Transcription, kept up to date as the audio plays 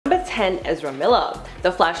10. Ezra Miller.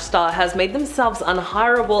 The Flash star has made themselves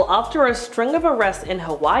unhireable after a string of arrests in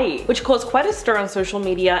Hawaii, which caused quite a stir on social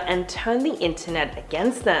media and turned the internet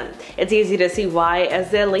against them. It's easy to see why, as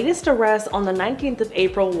their latest arrest on the 19th of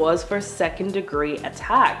April was for second-degree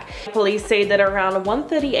attack. Police say that around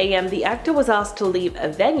 1:30 a.m. the actor was asked to leave a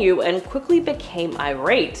venue and quickly became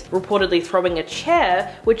irate, reportedly throwing a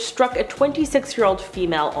chair which struck a 26-year-old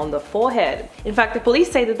female on the forehead. In fact, the police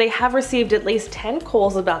say that they have received at least 10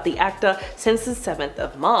 calls about the actor since the 7th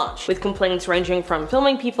of March, with complaints ranging from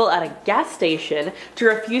filming people at a gas station to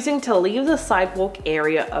refusing to leave the sidewalk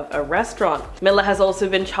area of a restaurant. Miller has also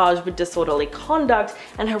been charged with disorderly conduct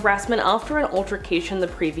and harassment after an altercation the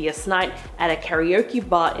previous night at a karaoke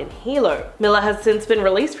bar in Hilo. Miller has since been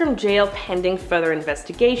released from jail pending further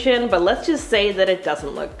investigation, but let's just say that it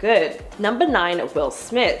doesn't look good. Number 9. Will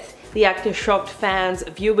Smith. The actor shocked fans,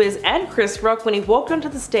 viewers, and Chris Rock when he walked onto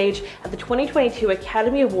the stage at the 2022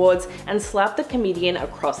 Academy Awards and slapped the comedian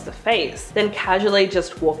across the face, then casually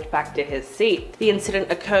just walked back to his seat. The incident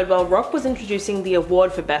occurred while Rock was introducing the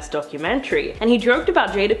award for Best Documentary, and he joked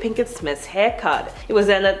about Jada Pinkett Smith's haircut. It was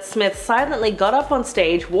then that Smith silently got up on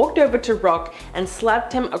stage, walked over to Rock, and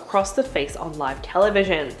slapped him across the face on live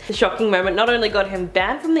television. The shocking moment not only got him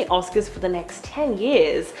banned from the Oscars for the next 10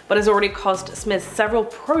 years, but has already cost Smith several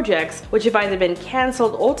projects which have either been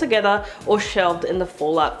cancelled altogether or shelved in the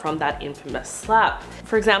fallout from that infamous slap.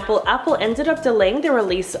 For example, Apple ended up delaying the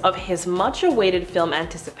release of his much-awaited film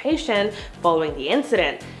Anticipation following the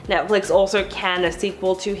incident. Netflix also canned a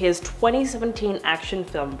sequel to his 2017 action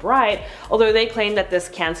film Bright, although they claimed that this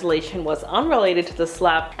cancellation was unrelated to the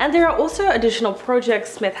slap, and there are also additional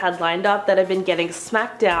projects Smith had lined up that have been getting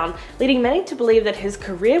smacked down, leading many to believe that his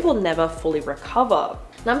career will never fully recover.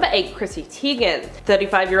 Number 8. Chrissy Teigen.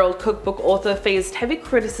 35-year-old cookbook author faced heavy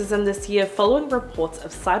criticism this year following reports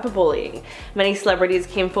of cyberbullying. Many celebrities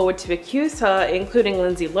came forward to accuse her, including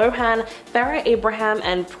Lindsay Lohan, Farrah Abraham,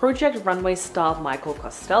 and Project Runway star Michael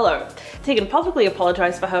Costello. Teigen publicly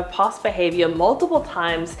apologized for her past behavior multiple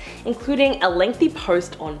times, including a lengthy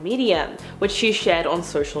post on Medium, which she shared on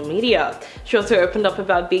social media. She also opened up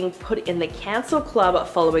about being put in the cancel club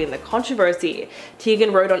following the controversy.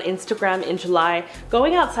 Teigen wrote on Instagram in July,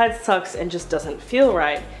 "Going outside sucks and just doesn't feel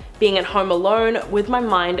right. Being at home alone with my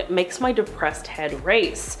mind makes my depressed head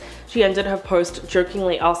race." She ended her post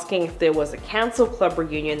jokingly asking if there was a cancel club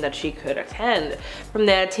reunion that she could attend. From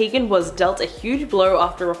there, Teigen was dealt a huge blow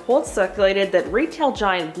after reports circulated that retail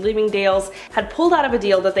giant Bloomingdale's had pulled out of a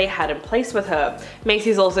deal that they had in place with her.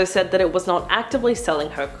 Macy's also said that it was not actively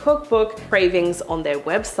selling her cookbook, Cravings, on their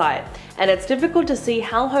website, and it's difficult to see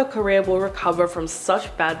how her career will recover from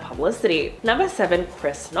such bad publicity. Number 7.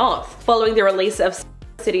 Chris Noth. Following the release of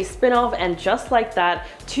City spin-off and Just Like That,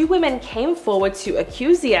 2 women came forward to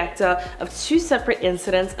accuse the actor of 2 separate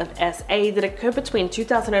incidents of SA that occurred between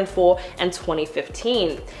 2004 and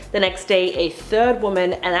 2015. The next day, a 3rd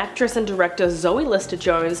woman, an actress and director Zoe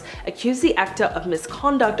Lister-Jones, accused the actor of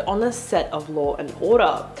misconduct on the set of Law and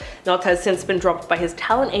Order. Noth has since been dropped by his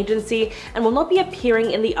talent agency and will not be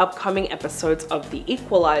appearing in the upcoming episodes of The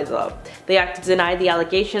Equalizer. The actor denied the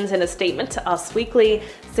allegations in a statement to Us Weekly,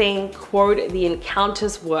 saying, quote, "The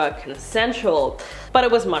encounters were consensual." But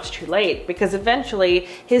it was much too late, because eventually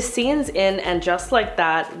his scenes in And Just Like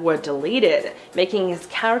That were deleted, making his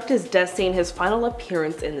character's death scene his final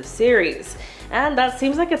appearance in the series. And that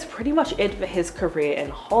seems like it's pretty much it for his career in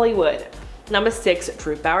Hollywood. Number 6.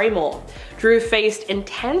 Drew Barrymore. Drew faced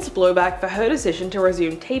intense blowback for her decision to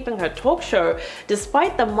resume taping her talk show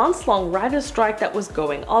despite the months-long writer's strike that was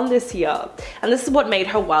going on this year. And this is what made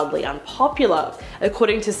her wildly unpopular.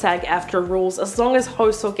 According to SAG-AFTRA rules, as long as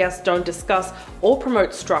hosts or guests don't discuss or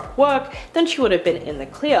promote struck work, then she would have been in the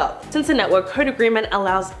clear, since the network code agreement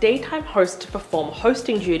allows daytime hosts to perform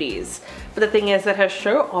hosting duties. But the thing is that her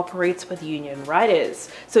show operates with union writers,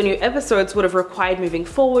 so new episodes would have required moving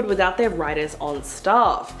forward without their writers on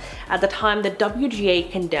staff. At the time, the WGA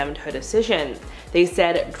condemned her decision. They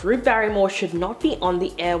said Drew Barrymore should not be on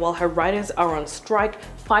the air while her writers are on strike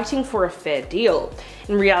fighting for a fair deal.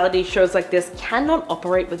 In reality, shows like this cannot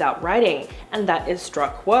operate without writing, and that is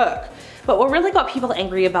struck work. But what really got people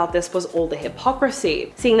angry about this was all the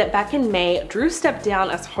hypocrisy, seeing that back in May, Drew stepped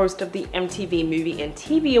down as host of the MTV Movie and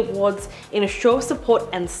TV Awards in a show of support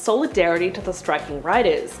and solidarity to the striking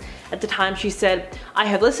writers. At the time, she said, "I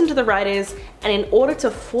have listened to the writers, and in order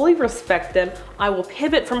to fully respect them, I will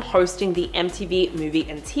pivot from hosting the MTV Movie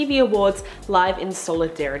and TV Awards live in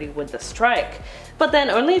solidarity with the strike." But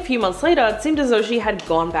then only a few months later, it seemed as though she had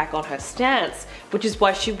gone back on her stance, which is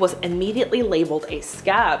why she was immediately labeled a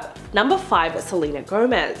scab. Number 5. Selena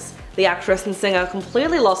Gomez. The actress and singer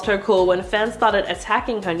completely lost her cool when fans started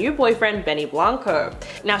attacking her new boyfriend Benny Blanco.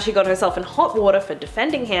 Now she got herself in hot water for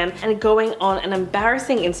defending him and going on an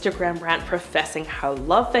embarrassing Instagram rant professing her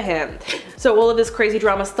love for him. So all of this crazy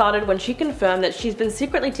drama started when she confirmed that she's been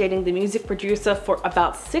secretly dating the music producer for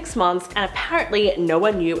about 6 months, and apparently no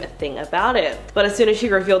one knew a thing about it. But as soon as she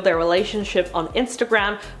revealed their relationship on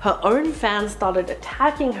Instagram, her own fans started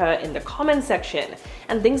attacking her in the comment section,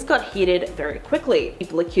 and things got heated very quickly.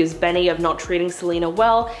 People accused Benny of not treating Selena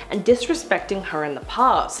well and disrespecting her in the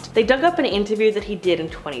past. They dug up an interview that he did in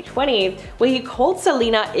 2020 where he called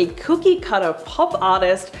Selena a cookie-cutter pop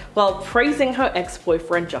artist while praising her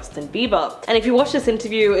ex-boyfriend Justin Bieber. And if you watch this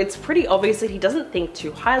interview, it's pretty obvious that he doesn't think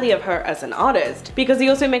too highly of her as an artist, because he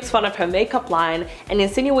also makes fun of her makeup line and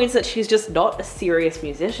insinuates that she's just not a serious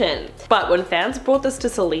musician. But when fans brought this to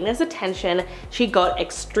Selena's attention, she got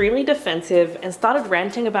extremely defensive and started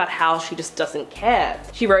ranting about how she just doesn't care.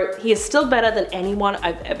 She wrote, "He is still better than anyone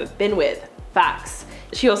I've ever been with. Facts."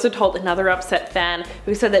 She also told another upset fan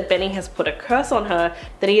who said that Benny has put a curse on her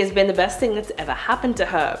that he has been the best thing that's ever happened to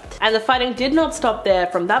her. And the fighting did not stop there.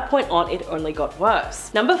 From that point on, it only got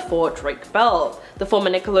worse. Number 4, Drake Bell. The former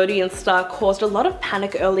Nickelodeon star caused a lot of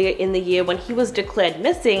panic earlier in the year when he was declared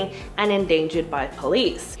missing and endangered by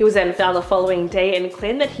police. He was then found the following day and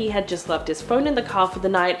claimed that he had just left his phone in the car for the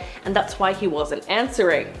night, and that's why he wasn't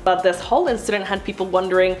answering. But this whole incident had people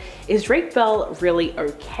wondering, is Drake Bell really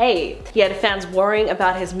okay? He had fans worrying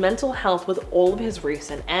about his mental health with all of his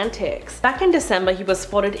recent antics. Back in December, he was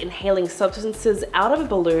spotted inhaling substances out of a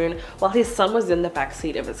balloon while his son was in the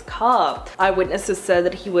backseat of his car. Eyewitnesses said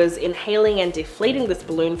that he was inhaling and deflating this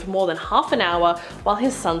balloon for more than half an hour while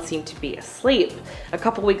his son seemed to be asleep. A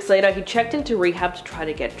couple weeks later, he checked into rehab to try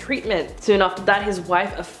to get treatment. Soon after that, his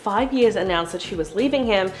wife of 5 years announced that she was leaving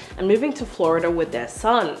him and moving to Florida with their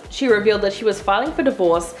son. She revealed that she was filing for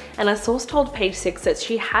divorce, and a source told Page 6 that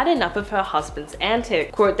she had enough of her husband's antics.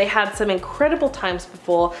 Quote, "They had some incredible times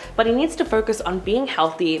before, but he needs to focus on being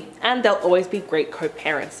healthy, and they'll always be great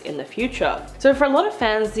co-parents in the future." So for a lot of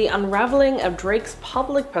fans, the unraveling of Drake's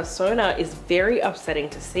public persona is very upsetting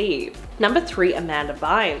to see. Number 3, Amanda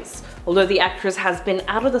Bynes. Although the actress has been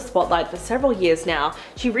out of the spotlight for several years now,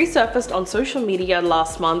 she resurfaced on social media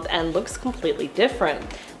last month and looks completely different,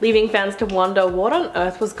 leaving fans to wonder what on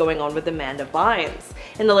earth was going on with Amanda Bynes.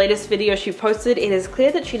 In the latest video she posted, it is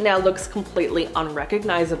clear that she now looks completely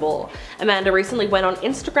unrecognizable. Amanda recently went on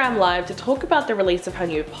Instagram Live to talk about the release of her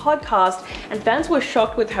new podcast, and fans were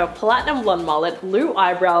shocked with her platinum blonde mullet, blue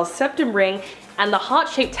eyebrows, septum ring, and the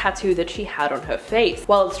heart-shaped tattoo that she had on her face.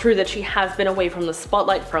 While it's true that she has been away from the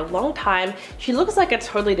spotlight for a long time, she looks like a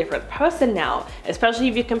totally different person now, especially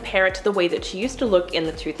if you compare it to the way that she used to look in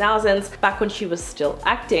the 2000s, back when she was still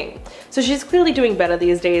acting. So she's clearly doing better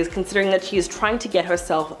these days, considering that she is trying to get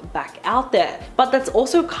herself back out there. But that's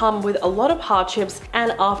also come with a lot of hardships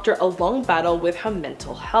and after a long battle with her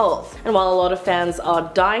mental health. And while a lot of fans are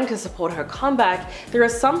dying to support her comeback, there are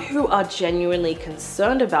some who are genuinely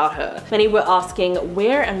concerned about her. Many were asking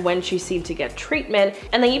where and when she seemed to get treatment,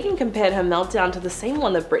 and they even compared her meltdown to the same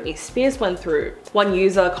one that Britney Spears went through. One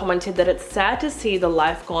user commented that it's sad to see the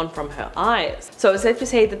life gone from her eyes. So it's safe to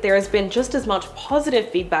say that there has been just as much positive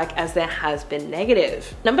feedback as there has been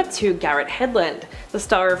negative. Number 2, Garrett Hedlund. The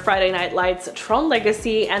star of Friday Night Lights, Tron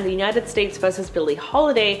Legacy, and the United States vs. Billie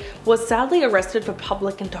Holiday was sadly arrested for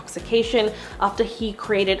public intoxication after he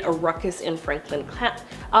created a ruckus in Franklin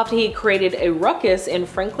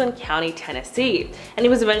County, Tennessee, and he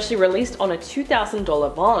was eventually released on a $2,000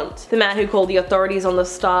 bond. The man who called the authorities on the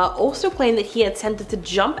star also claimed that he attempted to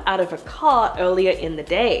jump out of a car earlier in the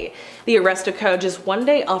day. The arrest occurred just one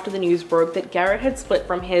day after the news broke that Garrett had split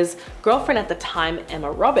from his girlfriend at the time,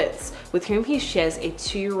 Emma Roberts, with whom he shares a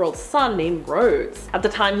 2-year-old son named Rose. At the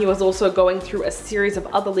time, he was also going through a series of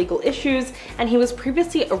other legal issues, and he was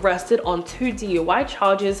previously arrested on 2 DUI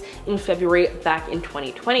charges in February back in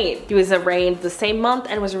 2020. He was arraigned the same month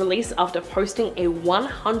and was released after posting a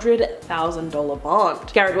 $100,000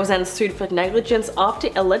 bond. Garrett was then sued for negligence after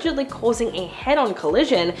allegedly causing a head-on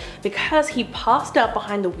collision because he passed out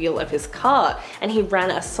behind the wheel of his car and he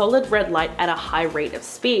ran a solid red light at a high rate of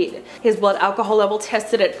speed. His blood alcohol level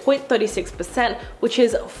tested at 0.36%, which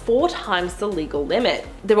is 4 times the legal limit.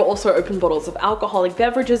 There were also open bottles of alcoholic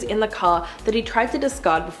beverages in the car that he tried to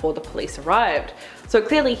discard before the police arrived. so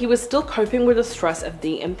clearly he was still coping with the stress of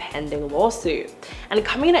the impending lawsuit. And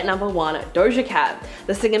coming in at number 1, Doja Cat.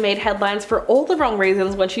 The singer made headlines for all the wrong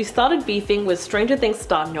reasons when she started beefing with Stranger Things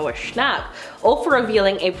star Noah Schnapp, all for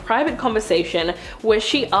revealing a private conversation where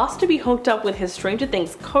she asked to be hooked up with his Stranger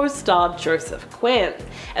Things co-star Joseph Quinn.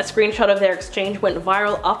 A screenshot of their exchange went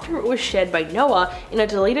viral after it was shared by Noah in a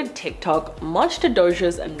deleted TikTok, much to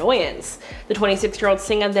Doja's annoyance. The 26-year-old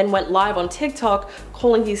singer then went live on TikTok,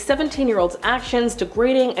 calling the 17-year-old's actions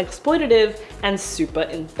degrading, exploitative, and super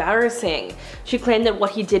embarrassing. She claimed that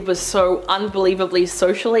what he did was so unbelievably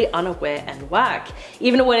socially unaware and whack,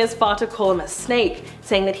 even went as far to call him a snake,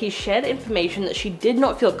 saying that he shared information that she did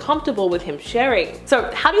not feel comfortable with him sharing.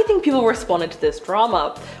 So how do you think people responded to this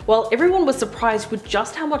drama? Well, everyone was surprised with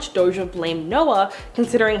just how much Doja blamed Noah,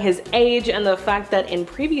 considering his age and the fact that in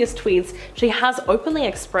previous tweets she has openly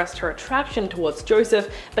expressed her attraction towards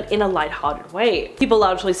Joseph, but in a lighthearted way. People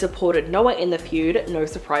largely supported Noah in the feud, no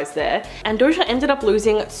surprise there, and Doja ended up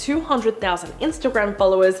losing 200,000 Instagram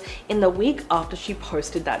followers in the week after she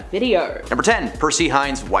posted that video. Number 10. Percy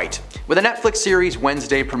Hines White. With the Netflix series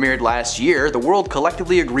Wednesday premiered last year, the world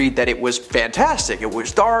collectively agreed that it was fantastic. It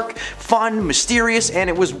was dark, fun, mysterious, and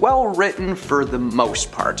it was well written for the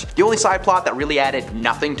most part. The only side plot that really added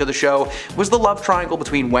nothing to the show was the love triangle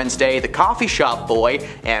between Wednesday, the coffee shop boy,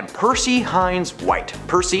 and Percy Hines White.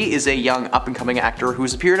 Percy is a young up-and-coming actor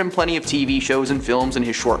who's appeared in plenty of TV shows and films in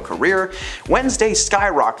his short career. Wednesday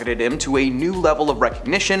skyrocketed him to a new level of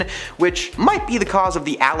recognition, which might be the cause of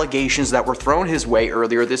the allegations that were thrown his way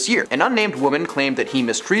earlier this year. An unnamed woman claimed that he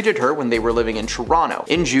mistreated her when they were living in Toronto.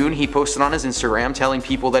 In June, he posted on his Instagram telling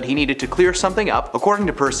people that he needed to clear something up. According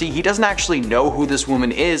to Percy, he doesn't actually know who this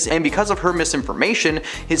woman is, and because of her misinformation,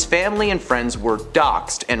 his family and friends were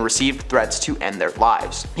doxxed and received threats to end their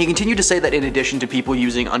lives. He continued to say that in addition to people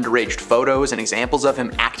using underage photos and examples of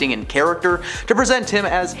him acting in character to present him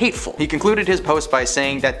as hateful, he concluded his post by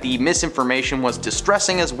saying that the misinformation was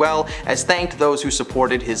distressing, as well as thanked those who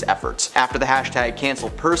supported his efforts. After the hashtag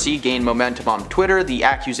 #CancelPercy gained momentum on Twitter, the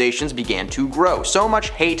accusations began to grow. So much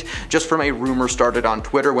hate just from a rumor started on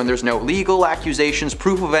Twitter when there's no legal accusations,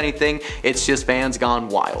 proof of anything, it's just fans gone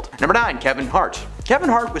wild. Number 9. Kevin Hart. Kevin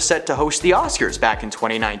Hart was set to host the Oscars back in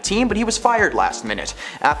 2019, but he was fired last minute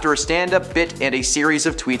after a stand-up bit and a series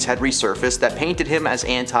of tweets had resurfaced that painted him as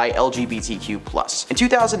anti-LGBTQ+. In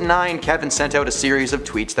 2009, Kevin sent out a series of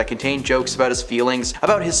tweets that contained jokes about his feelings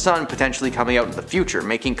about his son potentially coming out in the future,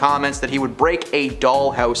 making comments that he would break a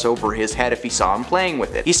dollhouse over his head if he saw him playing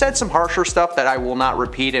with it. He said some harsher stuff that I will not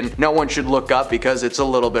repeat and no one should look up because it's a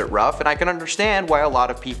little bit rough, and I can understand why a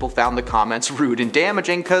lot of people found the comments rude and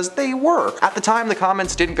damaging, because they were. At the time, the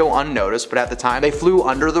comments didn't go unnoticed, but at the time they flew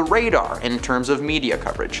under the radar in terms of media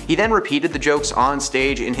coverage. He then repeated the jokes on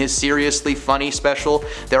stage in his Seriously Funny special.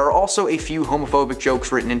 There are also a few homophobic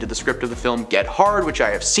jokes written into the script of the film Get Hard, which I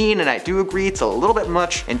have seen, and I do agree it's a little bit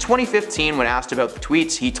much. In 2015, when asked about the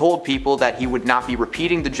tweets, he told people that he would not be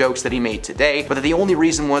repeating the jokes that he made today, but that the only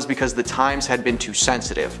reason was because the times had been too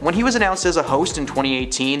sensitive. When he was announced as a host in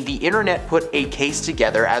 2018, the internet put a case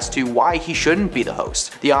together as to why he shouldn't be the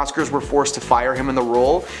host. The Oscars were forced to fire him in the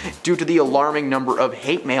role due to the alarming number of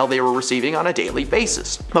hate mail they were receiving on a daily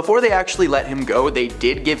basis. Before they actually let him go, they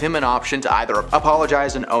did give him an option to either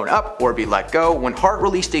apologize and own up or be let go. When Hart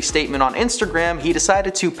released a statement on Instagram, he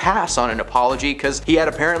decided to pass on an apology because he had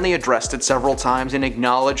apparently addressed it several times and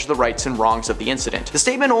acknowledged the rights and wrongs of the incident. The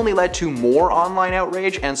statement only led to more online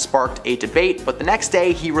outrage and sparked a debate, but the next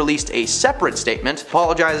day he released a separate statement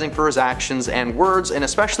apologizing for his actions and words, and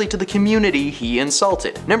especially to the community he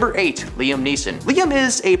insulted. Number 8. Liam Neeson. Liam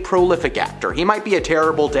is a prolific actor. He might be a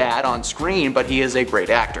terrible dad on screen, but he is a great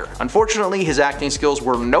actor. Unfortunately, his acting skills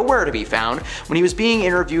were nowhere to be found when he was being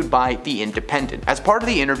interviewed by The Independent. As part of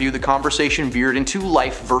the interview, the conversation veered into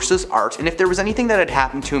life versus art, and if there was anything that had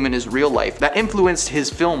happened to him in his real life that influenced his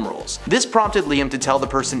film roles. This prompted Liam to tell the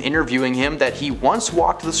person interviewing him that he once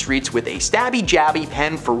walked the streets with a stabby-jabby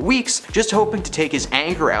pen for weeks, just hoping to take his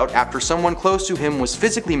anger out after someone close to him was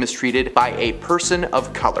physically mistreated by a person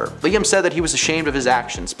of color. Liam said that he was ashamed of his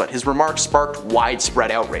actions, but his remarks sparked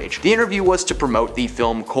widespread outrage. The interview was to promote the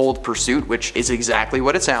film Cold Pursuit, which is exactly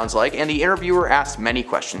what it sounds like, and the interviewer asked many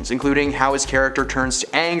questions, including how his character turns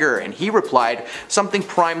to anger, and he replied, "Something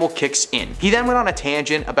primal kicks in." He then went on a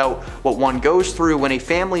tangent about what one goes through when a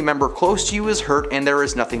family member close to you is hurt and there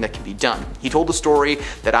is nothing that can be done. He told a story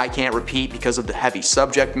that I can't repeat because of the heavy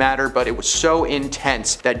subject matter, but it was so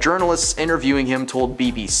intense that journalists interviewing him told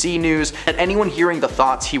BBC News that anyone hearing the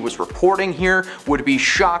thoughts he was reporting here Jr. would be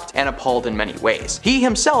shocked and appalled in many ways. He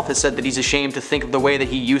himself has said that he's ashamed to think of the way that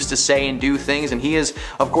he used to say and do things, and he is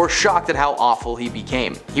of course shocked at how awful he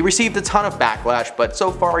became. He received a ton of backlash, but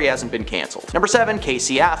so far he hasn't been cancelled. Number 7.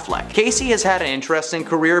 Casey Affleck. Casey has had an interesting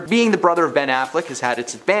career. Being the brother of Ben Affleck has had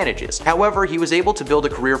its advantages. However, he was able to build a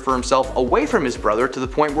career for himself away from his brother to the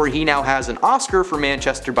point where he now has an Oscar for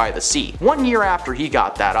Manchester by the Sea. 1 year after he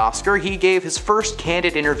got that Oscar, he gave his first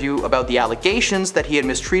candid interview about the allegations that he had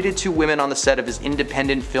mistreated two women on the set of his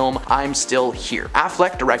independent film I'm Still Here.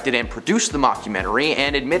 Affleck directed and produced the mockumentary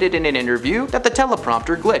and admitted in an interview that the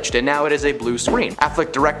teleprompter glitched and now it is a blue screen.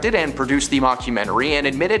 Affleck directed and produced the mockumentary and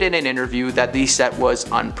admitted in an interview that the set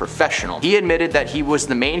was unprofessional. He admitted that he was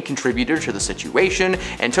the main contributor to the situation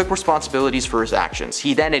and took responsibilities for his actions.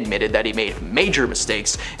 He then admitted that he made major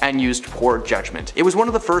mistakes and used poor judgment. It was one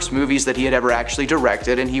of the first movies that he had ever actually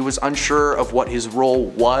directed, and he was unsure of what his role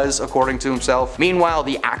was, according to himself. Meanwhile,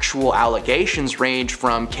 the actual allegations range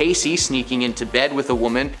from Casey sneaking into bed with a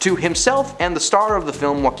woman to himself and the star of the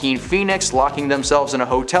film, Joaquin Phoenix, locking themselves in a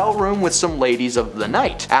hotel room with some ladies of the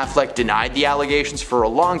night. Affleck denied the allegations for a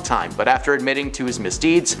long time, but after admitting to his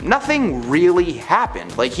misdeeds, nothing really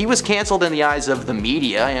happened. Like, he was cancelled in the eyes of the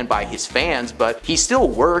media and by his fans, but he still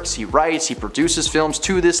works, he writes, he produces films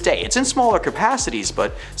to this day. It's in smaller capacities,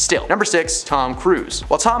 but still. Number 6. Tom Cruise.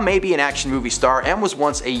 While Tom may be an action movie star and was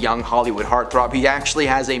once a young Hollywood heartthrob, he actually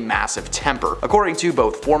has a massive temper. According to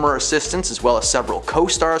both former assistants as well as several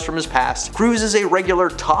co-stars from his past, Cruise is a regular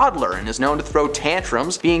toddler and is known to throw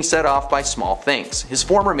tantrums, being set off by small things. His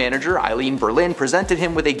former manager, Eileen Berlin, presented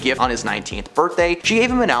him with a gift on his 19th birthday. She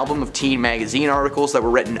gave him an album of teen magazine articles that were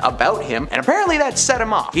written about him, and apparently that set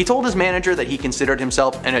him off. He told his manager that he considered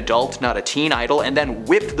himself an adult, not a teen idol, and then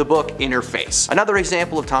whipped the book in her face. Another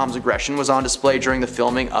example of Tom's aggression was on display during the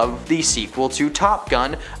filming of the sequel to Top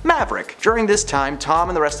Gun, Maverick. During this time, Tom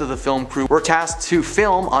and the rest of the film crew were tasked to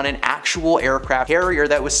film on an actual aircraft carrier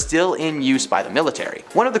that was still in use by the military.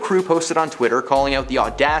 One of the crew posted on Twitter calling out the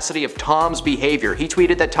audacity of Tom's behavior. He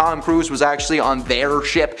tweeted that Tom Cruise was actually on their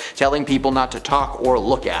ship, telling people not to talk or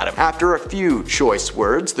look at him. After a few choice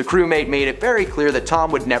words, the crewmate made it very clear that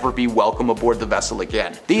Tom would never be welcome aboard the vessel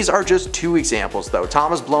again. These are just two examples though.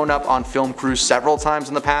 Tom has blown up on film crews several times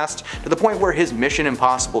in the past, to the point where his Mission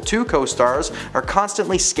Impossible 2 co-stars are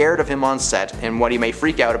constantly scared of him on set and what he may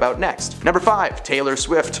freak out about next. Number 5. Taylor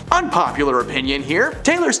Swift. Unpopular opinion here.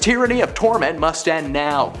 Taylor's tyranny of torment must end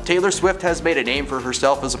now. Taylor Swift has made a name for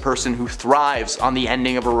herself as a person who thrives on the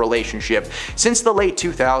ending of a relationship. Since the late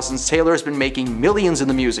 2000s, Taylor has been making millions in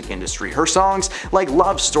the music industry. Her songs like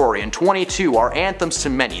Love Story and 22 are anthems to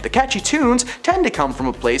many. The catchy tunes tend to come from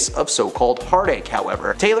a place of so-called heartache,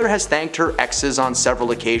 however. Taylor has thanked her exes on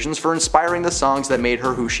several occasions for inspiring the songs that made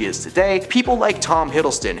her who she is today. People like Tom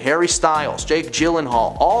Hiddleston, Harry Styles, Jake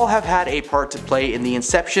Gyllenhaal all have had a part to play in the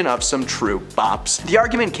inception of some true bops. The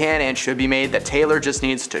argument can and should be made that Taylor just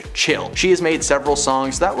needs to chill. She has made several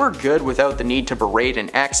songs that were good without the need to berate an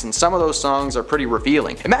ex, and some of those songs are pretty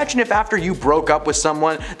revealing. Imagine if after you broke up with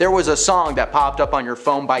someone, there was a song that popped up on your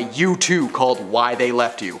phone by U2 called Why They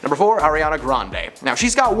Left You. Number 4. Ariana Grande. Now,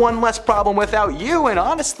 she's got one less problem without you, and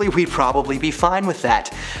honestly, we'd probably be fine with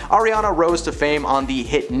that. Ariana rose to fame on the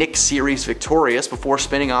hit Nick series Victorious before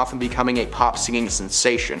spinning off and becoming a pop singing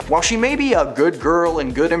sensation. While she may be a good girl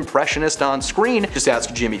and good impressionist on screen, just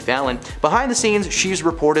ask Jimmy Fallon, behind the scenes she's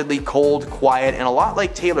reportedly cold, quiet, and a lot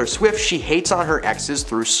like Taylor Swift, she hates on her exes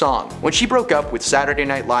through song. When she broke up with Saturday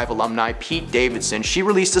Night Live alumni Pete Davidson, she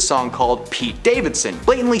released a song called Pete Davidson,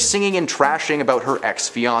 blatantly singing and trashing about her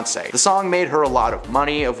ex-fiance. The song made her a lot of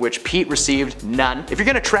money, of which Pete received none. If you're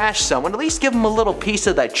gonna trash someone, at least give them a little piece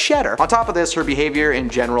of that cheddar. On top of this, her behavior in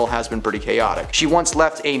general has been pretty chaotic. She once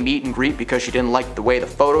left a meet and greet because she didn't like the way the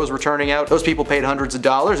photos were turning out. Those people paid hundreds of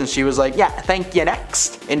dollars and she was like, yeah, thank you,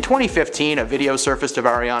 next. In 2015, a video surfaced of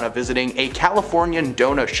Ariana visiting a Californian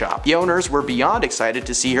donut shop. The owners were beyond excited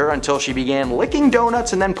to see her until she began licking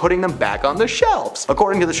donuts and then putting them back on the shelves.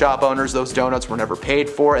 According to the shop owners, those donuts were never paid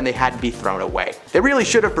for and they had to be thrown away. They really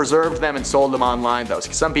should have preserved them and sold them online though,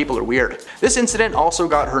 because some people are weird. This incident also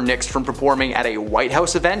got her nixed from performing at a White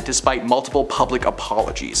House event despite multiple public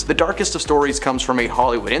apologies. The darkest of stories comes from a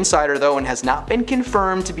Hollywood insider though and has not been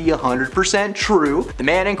confirmed to be 100% true. The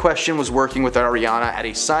man in question was working with Ariana at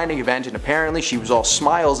a signing event and apparently she was all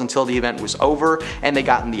smiles until the event was over and they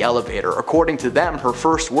got in the elevator. According to them, her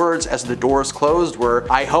first words as the doors closed were,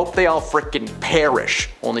 "I hope they all frickin' perish."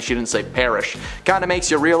 Only she didn't say perish. Kinda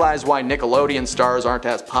makes you realize why Nickelodeon stars aren't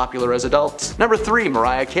as popular as adults. Number 3.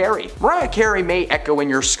 Mariah Carey. Mariah Carey may echo in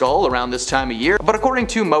your skull around this time of year, but according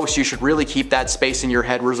to most, you should really keep that space in your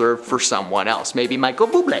head reserved for someone else, maybe Michael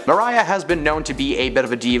Bublé. Mariah has been known to be a bit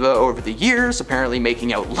of a diva over the years, apparently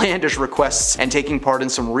making outlandish requests and taking part in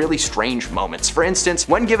some really strange moments. For instance,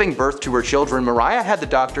 when giving birth to her children, Mariah had the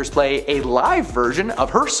doctors play a live version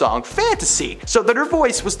of her song Fantasy, so that her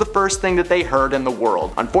voice was the first thing that they heard in the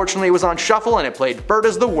world. Unfortunately, it was on shuffle and it played Bird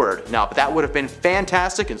as the Word. No, but that would have been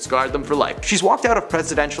fantastic and scarred them for life. She's walked out of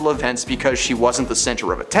presidential events because she wasn't the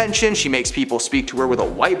center of attention. She makes people speak to her with a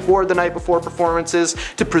whiteboard the night before performances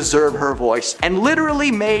to preserve her voice, and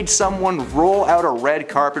literally made someone roll out a red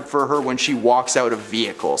carpet for her when she walks out of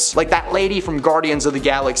vehicles. Like that lady from Guardians of the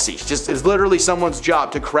Galaxy. Just is literally someone's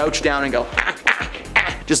job to crouch down and go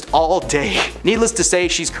just all day. Needless to say,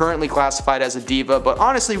 she's currently classified as a diva, but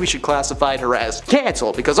honestly we should classify her as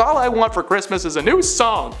canceled, because all I want for Christmas is a new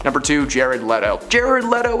song. Number 2, Jared Leto. Jared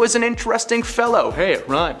Leto is an interesting fellow. Hey, it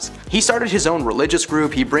rhymes. He started his own religious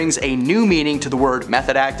group, he brings a new meaning to the word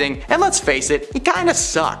method acting, and let's face it, he kinda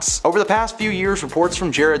sucks. Over the past few years, reports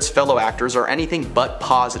from Jared's fellow actors are anything but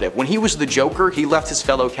positive. When he was the Joker, he left his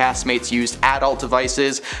fellow castmates use adult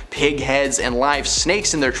devices, pig heads, and live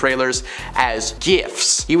snakes in their trailers as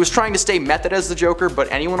gifts. He was trying to stay method as the Joker, but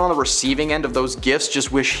anyone on the receiving end of those gifts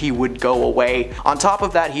just wish he would go away. On top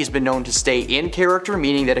of that, he's been known to stay in character,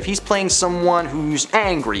 meaning that if he's playing someone who's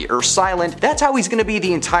angry or silent, that's how he's gonna be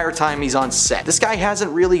the entire time he's on set. This guy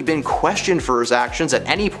hasn't really been questioned for his actions at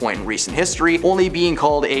any point in recent history, only being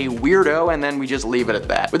called a weirdo, and then we just leave it at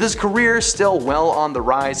that. With his career still well on the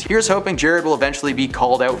rise, here's hoping Jared will eventually be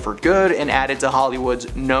called out for good and added to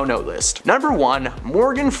Hollywood's no-no list. Number 1,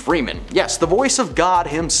 Morgan Freeman. Yes, the voice of God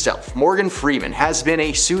himself, Morgan Freeman, has been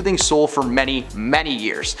a soothing soul for many, many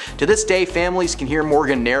years. To this day, families can hear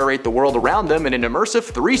Morgan narrate the world around them in an immersive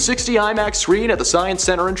 360 IMAX screen at the Science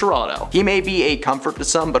Center in Toronto. He may be a comfort to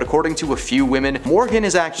some, but according to a few women, Morgan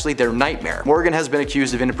is actually their nightmare. Morgan has been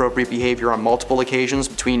accused of inappropriate behavior on multiple occasions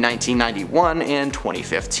between 1991 and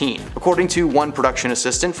 2015. According to one production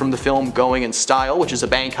assistant from the film Going in Style, which is a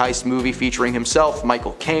bank heist movie featuring himself,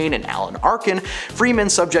 Michael Caine, and Alan Arkin, Freeman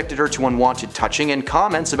subjected her to unwanted touching and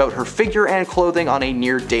comments about her figure and clothing on a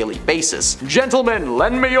near daily basis. Gentlemen,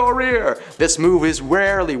 lend me your ear! This move is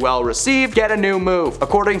rarely well received, get a new move.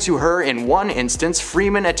 According to her, in one instance,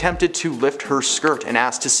 Freeman attempted to lift her skirt and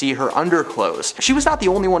asked to see her underclothes. She was not the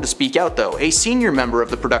only one to speak out though. A senior member of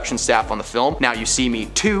the production staff on the film, Now You See Me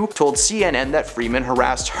Too, told CNN that Freeman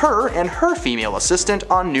harassed her and her female assistant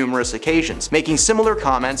on numerous occasions, making similar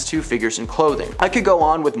comments to figures and clothing. I could go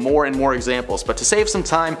on with more and more examples, but to save some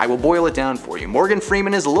time, I will boil it down for you. Morgan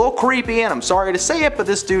Freeman is a little creepy, and I'm sorry to say it, but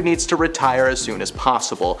this dude needs to retire as soon as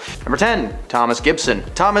possible. Number 10, Thomas Gibson.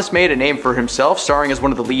 Thomas made a name for himself, starring as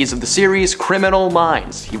one of the leads of the series Criminal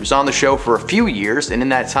Minds. He was on the show for a few years, and in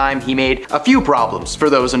that time he made a few problems for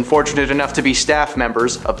those unfortunate enough to be staff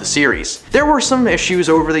members of the series. There were some issues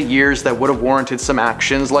over the years that would have warranted some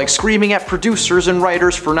actions, like screaming at producers and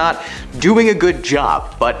writers for not doing a good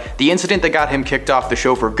job, but the incident that got him kicked off the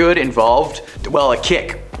show for good involved, well, a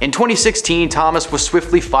kick. In 2016, Thomas was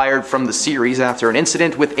swiftly fired from the series after an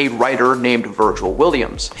incident with a writer named Virgil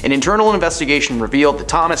Williams. An internal investigation revealed that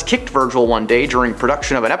Thomas kicked Virgil one day during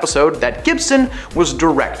production of an episode that Gibson was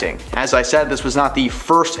directing. As I said, this was not the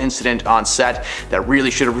first incident on set that really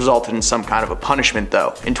should have resulted in some kind of a punishment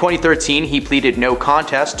though. In 2013, he pleaded no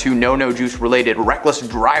contest to no juice related reckless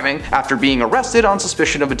driving after being arrested on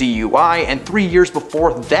suspicion of a DUI, and 3 years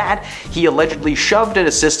before that, he allegedly shoved an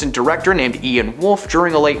assistant director named Ian Wolfe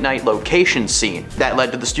during a late-night location scene. That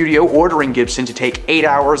led to the studio ordering Gibson to take 8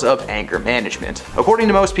 hours of anger management. According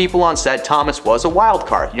to most people on set, Thomas was a wild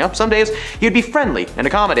card. You know, some days he'd be friendly and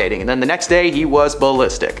accommodating, and then the next day he was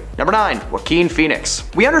ballistic. Number 9, Joaquin Phoenix.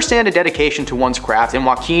 We understand a dedication to one's craft, and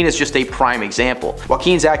Joaquin is just a prime example.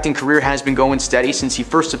 Joaquin's acting career has been going steady since he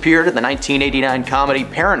first appeared in the 1989 comedy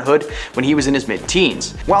Parenthood when he was in his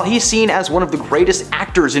mid-teens. While he's seen as one of the greatest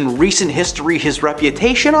actors in recent history, his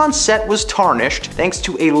reputation on set was tarnished thanks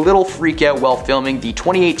to a little freak out while filming the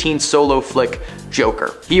 2018 solo flick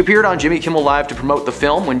Joker. He appeared on Jimmy Kimmel Live to promote the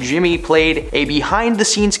film when Jimmy played a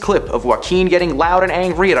behind-the-scenes clip of Joaquin getting loud and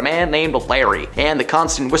angry at a man named Larry, and the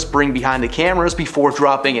constant whispering behind the cameras before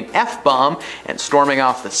dropping an F-bomb and storming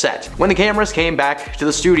off the set. When the cameras came back to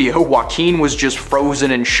the studio, Joaquin was just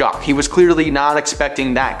frozen in shock. He was clearly not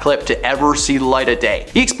expecting that clip to ever see the light of day.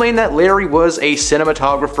 He explained that Larry was a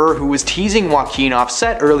cinematographer who was teasing Joaquin off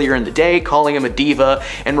set earlier in the day, calling him a diva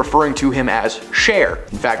and referring to him as Cher.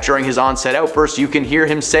 In fact, during his on-set outburst, you can hear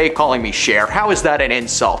him say, "Calling me Cher, how is that an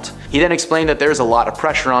insult?" He then explained that there's a lot of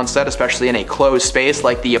pressure on set, especially in a closed space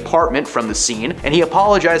like the apartment from the scene, and he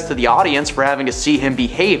apologized to the audience for having to see him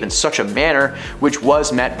behave in such a manner, which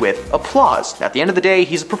was met with applause. At the end of the day,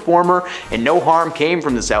 he's a performer, and no harm came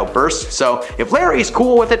from this outburst, so if Larry's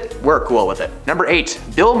cool with it, we're cool with it. Number 8.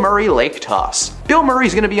 Bill Murray Lake Toss. Bill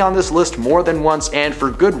Murray's gonna be on this list more than once, and for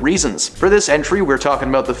good reasons. For this entry, we're talking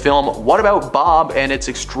about the film What About Bob and its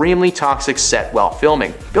extremely toxic set while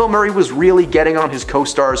filming. Bill Murray was really getting on his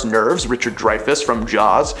co-star's nerves, Richard Dreyfuss from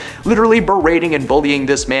Jaws, literally berating and bullying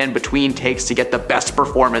this man between takes to get the best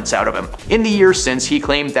performance out of him. In the years since, he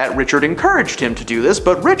claimed that Richard encouraged him to do this,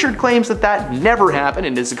 but Richard claims that that never happened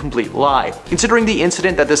and is a complete lie. Considering the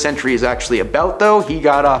incident that this entry is actually about though, he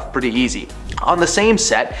got off pretty easy. On the same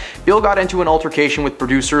set, Bill got into an altercation with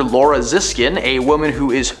producer Laura Ziskin, a woman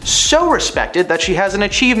who is so respected that she has an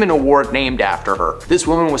achievement award named after her. This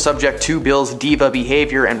woman was subject to Bill's diva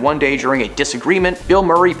behavior, and one day during a disagreement, Bill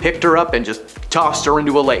Murray picked her up and just tossed her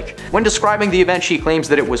into a lake. When describing the event, she claims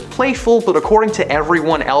that it was playful, but according to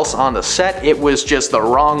everyone else on the set, it was just the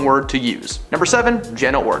wrong word to use. Number 7.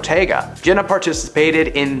 Jenna Ortega. Jenna participated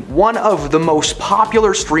in one of the most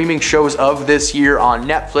popular streaming shows of this year on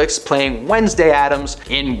Netflix, playing Wednesday Addams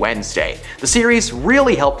in Wednesday. The series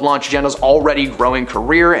really helped launch Jenna's already growing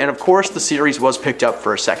career, and of course the series was picked up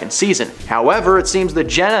for a second season. However, it seems that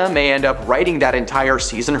Jenna may end up writing that entire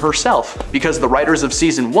season herself, because the writers of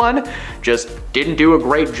season 1 just didn't do a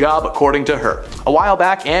great job according to her. A while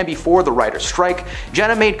back, and before the writer's strike,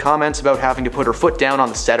 Jenna made comments about having to put her foot down on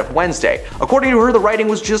the set of Wednesday. According to her, the writing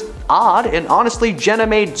was just odd, and honestly, Jenna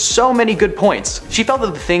made so many good points. She felt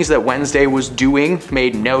that the things that Wednesday was doing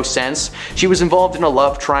made no sense. She was involved in a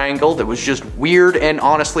love triangle that was just weird and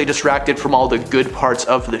honestly distracted from all the good parts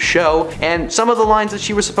of the show, and some of the lines that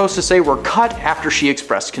she was supposed to say were cut after she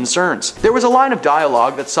expressed concerns. There was a line of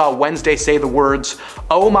dialogue that saw Wednesday say the words,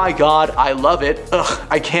 "Oh my god, I love it. Ugh,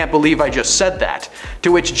 I can't believe I just said that."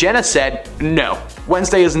 To which Jenna said, "No.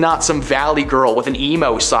 Wednesday is not some valley girl with an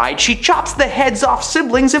emo side. She chops the heads off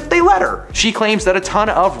siblings if they let her." She claims that a ton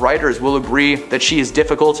of writers will agree that she is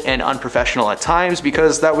difficult and unprofessional at times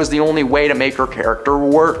because that was the only way to make her character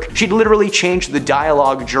work. She'd literally changed the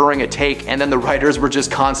dialogue during a take, and then the writers were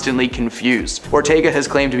just constantly confused. Ortega has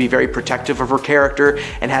claimed to be very protective of her character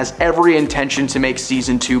and has every intention to make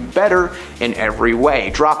season 2 better in every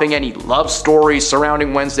way, dropping any love stories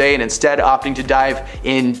surrounding Wednesday and instead opting to dive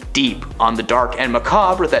in deep on the dark and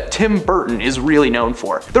macabre that Tim Burton is really known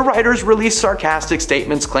for. The writers released sarcastic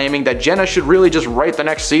statements claiming that Jenna should really just write the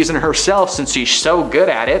next season herself since she's so good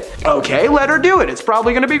at it. Okay, let her do it. It's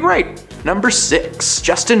probably gonna be great. Number 6.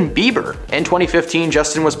 Justin Bieber. In 2015,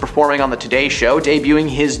 Justin was performing on the Today Show, debuting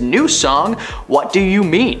his new song, What Do You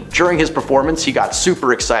Mean? During his performance, he got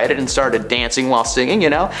super excited and started dancing while singing,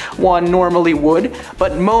 you know, one normally would,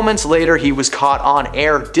 but moments later he was caught on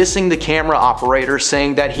air dissing the camera operator,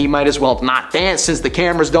 saying that he might as well not dance since the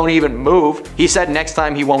cameras don't even move. He said next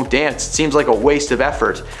time he won't dance, it seems like a waste of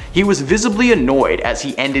effort. He was visibly annoyed as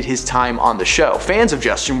he ended his time on the show. Fans of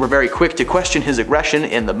Justin were very quick to question his aggression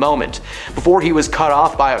in the moment. Before he was cut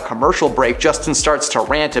off by a commercial break, Justin starts to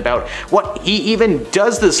rant about what he even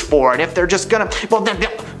does this for, and if they're just gonna, well,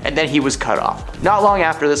 and then he was cut off. Not long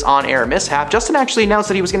after this on-air mishap, Justin actually announced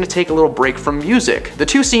that he was gonna take a little break from music. The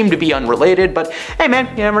two seemed to be unrelated, but hey man,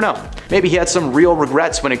 you never know. Maybe he had some real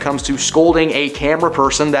regrets when it comes to scolding a camera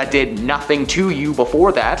person that did nothing to you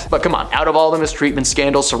before that. But come on, out of all the mistreatment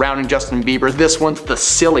scandals surrounding Justin Bieber, this one's the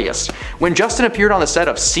silliest. When Justin appeared on the set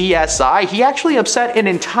of CSI, he actually upset an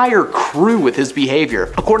entire crew with his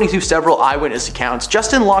behavior. According to several eyewitness accounts,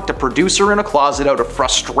 Justin locked a producer in a closet out of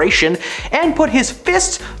frustration and put his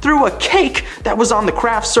fist through a cake that was on the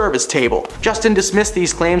craft service table. Justin dismissed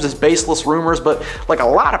these claims as baseless rumors, but like a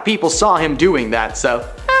lot of people saw him doing that, so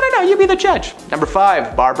I don't know, you be the judge. Number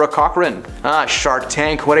 5, Barbara Corcoran. Shark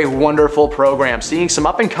Tank, what a wonderful program. Seeing some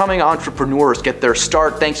up and coming entrepreneurs get their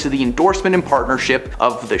start thanks to the endorsement and partnership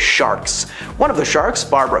of the Sharks. One of the Sharks,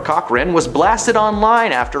 Barbara Corcoran, was blasted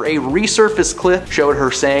online after a resurfaced clip showed her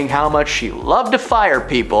saying how much she loved to fire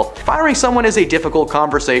people. Firing someone is a difficult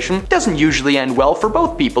conversation, doesn't usually end well for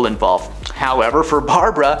both people involved. However, for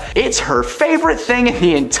Barbara, it's her favorite thing in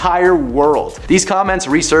the entire world. These comments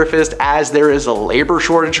resurfaced as there is a labor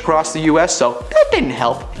shortage across across the US, so that didn't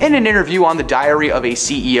help. In an interview on the Diary of a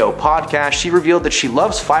CEO podcast, she revealed that she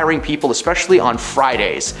loves firing people, especially on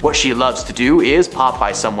Fridays. What she loves to do is pop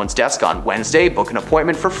by someone's desk on Wednesday, book an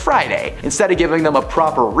appointment for Friday. Instead of giving them a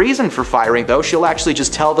proper reason for firing though, she'll actually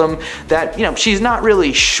just tell them that, she's not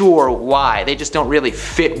really sure why, they just don't really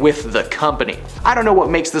fit with the company. I don't know what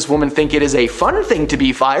makes this woman think it is a fun thing to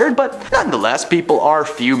be fired, but nonetheless, people are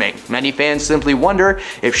fuming. Many fans simply wonder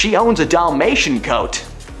if she owns a Dalmatian coat.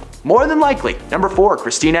 More than likely. Number 4,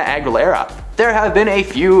 Christina Aguilera. There have been a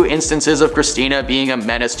few instances of Christina being a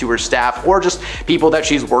menace to her staff or just people that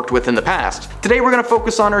she's worked with in the past. Today we're going to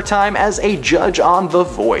focus on her time as a judge on The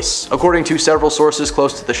Voice. According to several sources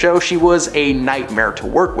close to the show, she was a nightmare to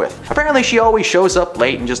work with. Apparently she always shows up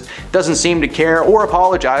late and just doesn't seem to care or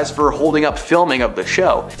apologize for holding up filming of the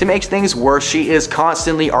show. To make things worse, she is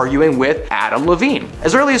constantly arguing with Adam Levine.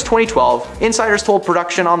 As early as 2012, insiders told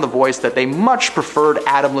production on The Voice that they much preferred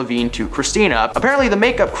Adam Levine to Christina. Apparently the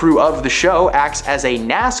makeup crew of the show acts as a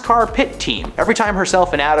NASCAR pit team. Every time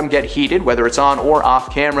herself and Adam get heated, whether it's on or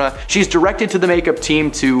off camera, she's directed to the makeup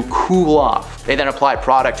team to cool off. They then apply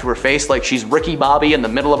product to her face like she's Ricky Bobby in the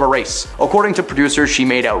middle of a race. According to producers, she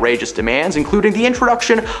made outrageous demands, including the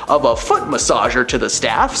introduction of a foot massager to the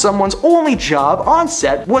staff. Someone's only job on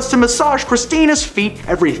set was to massage Christina's feet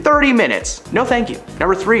every 30 minutes. No thank you.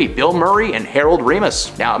 Number 3, Bill Murray and Harold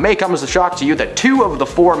Ramis. Now, it may come as a shock to you that 2 of the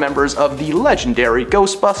 4 members of the legendary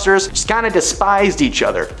Ghostbusters just kinda despised each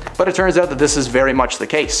other, but it turns out that this is very much the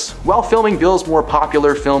case. While filming Bill's more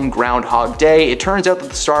popular film Groundhog Day, it turns out that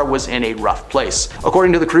the star was in a rough place.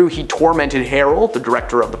 According to the crew, he tormented Harold, the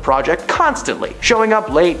director of the project, constantly, showing up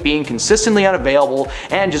late, being consistently unavailable,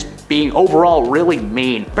 and just being overall really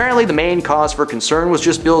mean. Apparently the main cause for concern was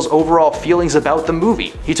just Bill's overall feelings about the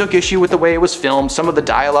movie. He took issue with the way it was filmed, some of the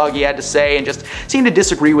dialogue he had to say, and just seemed to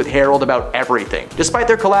disagree with Harold about everything. Despite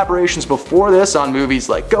their collaborations before this on movies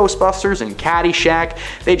like Ghostbusters and Caddyshack,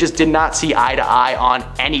 they just did not see eye to eye on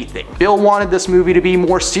anything. Bill wanted this movie to be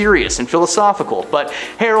more serious and philosophical, but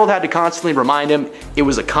Harold had to constantly remind him it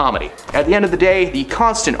was a comedy. At the end of the day, the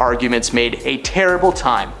constant arguments made a terrible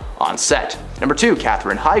time on set. Number 2,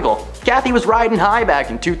 Katherine Heigl. Kathy was riding high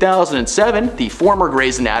back in 2007. The former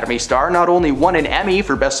Grey's Anatomy star not only won an Emmy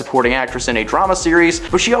for Best Supporting Actress in a Drama Series,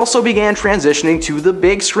 but she also began transitioning to the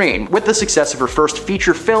big screen with the success of her first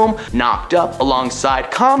feature film, Knocked Up,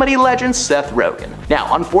 alongside comedy legend Seth Rogen.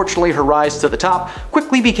 Now, unfortunately, her rise to the top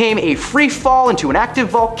quickly became a free fall into an active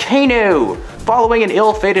volcano, following an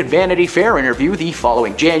ill-fated Vanity Fair interview the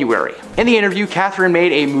following January. In the interview, Katherine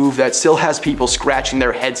made a move that still has people scratching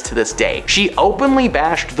their heads to this day. She openly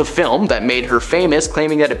bashed the film that made her famous,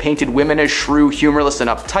 claiming that it painted women as shrew, humorless, and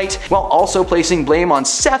uptight, while also placing blame on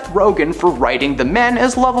Seth Rogen for writing the men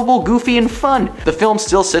as lovable, goofy, and fun. The film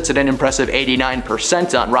still sits at an impressive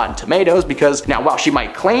 89% on Rotten Tomatoes because, now while she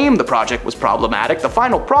might claim the project was problematic, the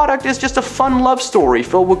final product is just a fun love story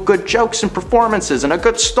filled with good jokes and performances and a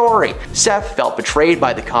good story. Seth felt betrayed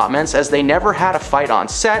by the comments as they never had a fight on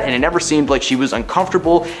set and it never seemed like she was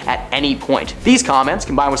uncomfortable at any point. These comments,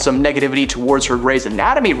 combined with some negativity towards her Grey's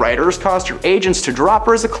Anatomy writers, caused her agents to drop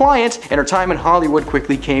her as a client, and her time in Hollywood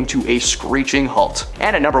quickly came to a screeching halt.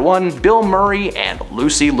 And at number 1, Bill Murray and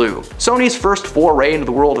Lucy Liu. Sony's first foray into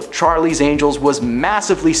the world of Charlie's Angels was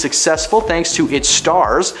massively successful thanks to its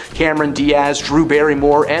stars, Cameron Diaz, Drew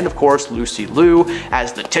Barrymore, and of course Lucy Liu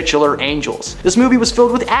as the titular angels. This movie was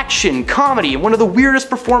filled with action, comedy, and one of the weirdest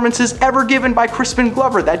performances ever given by Crispin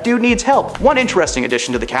Glover. That dude needs help. One interesting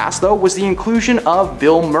addition to the cast, though, was the inclusion of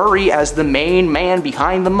Bill Murray as the main man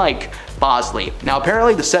behind the mic, Bosley. Now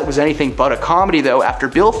apparently the set was anything but a comedy though after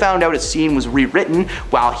Bill found out his scene was rewritten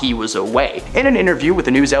while he was away. In an interview with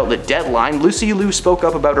the news outlet Deadline, Lucy Liu spoke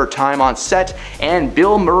up about her time on set and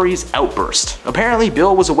Bill Murray's outburst. Apparently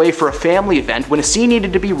Bill was away for a family event when a scene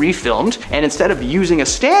needed to be refilmed, and instead of using a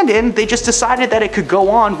stand-in, they just decided that it could go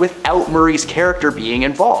on without Murray's character being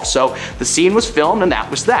involved. So the scene was filmed and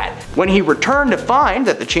that was that. When he returned to find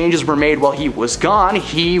that the changes were made while he was gone,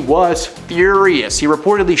 he was furious. He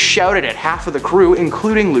reportedly shouted at half of the crew,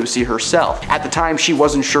 including Lucy herself. At the time, she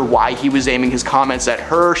wasn't sure why he was aiming his comments at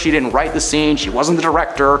her. She didn't write the scene, she wasn't the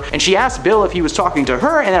director, and she asked Bill if he was talking to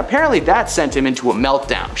her, and apparently that sent him into a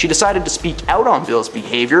meltdown. She decided to speak out on Bill's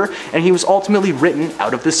behavior, and he was ultimately written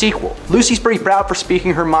out of the sequel. Lucy's pretty proud for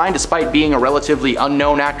speaking her mind despite being a relatively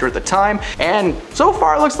unknown actor at the time, and so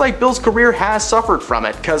far it looks like Bill's career has suffered from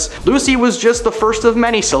it, because Lucy was just the first of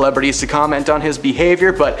many celebrities to comment on his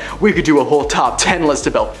behavior, but we could do a whole top 10 list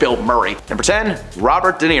about Bill Murray. robbery. Number 10,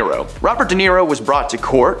 Robert De Niro. Robert De Niro was brought to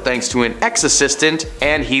court thanks to an ex-assistant,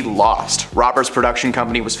 and he lost. Robert's production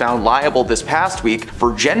company was found liable this past week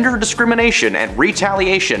for gender discrimination and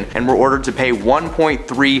retaliation and were ordered to pay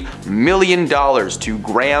 $1.3 million to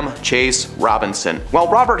Graham Chase Robinson. While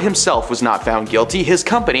Robert himself was not found guilty, his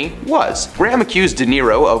company was. Graham accused De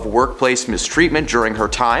Niro of workplace mistreatment during her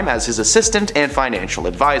time as his assistant and financial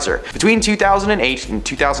advisor. Between 2008 and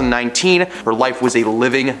 2019, her life was a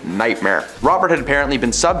living nightmare. Robert had apparently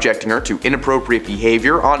been subjecting her to inappropriate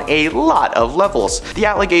behavior on a lot of levels. The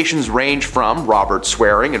allegations range from Robert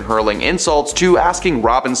swearing and hurling insults to asking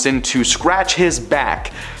Robinson to scratch his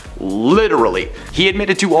back. Literally. He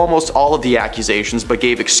admitted to almost all of the accusations but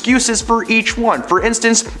gave excuses for each one. For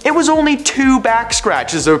instance, it was only 2 back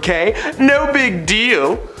scratches, okay? No big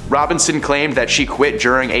deal. Robinson claimed that she quit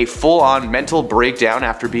during a full-on mental breakdown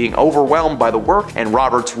after being overwhelmed by the work and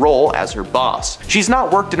Robert's role as her boss. She's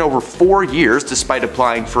not worked in over 4 years despite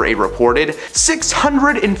applying for a reported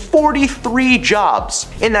 643 jobs.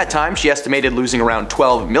 In that time, she estimated losing around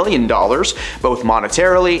 $12 million, both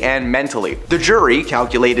monetarily and mentally. The jury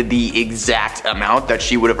calculated the exact amount that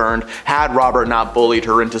she would have earned had Robert not bullied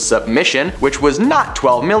her into submission, which was not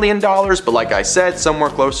 $12 million, but like I said, somewhere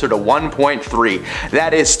closer to 1.3.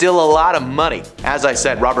 That is still a lot of money. As I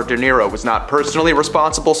said, Robert De Niro was not personally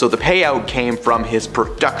responsible, so the payout came from his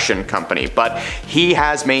production company, but he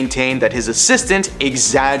has maintained that his assistant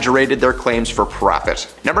exaggerated their claims for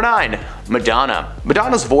profit. Number 9. Madonna.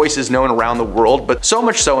 Madonna's voice is known around the world, but so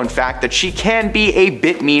much so in fact that she can be a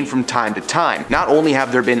bit mean from time to time. Not only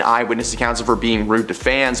have there been eyewitness accounts of her being rude to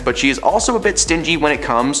fans, but she is also a bit stingy when it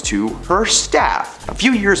comes to her staff. A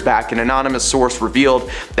few years back, an anonymous source revealed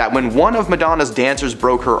that when one of Madonna's dancers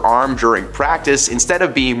broke her arm during practice, instead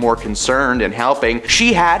of being more concerned and helping,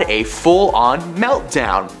 she had a full-on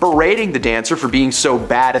meltdown, berating the dancer for being so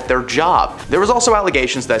bad at their job. There was also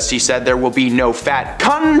allegations that she said there will be no fat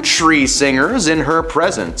country singers in her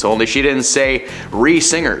presence, only she didn't say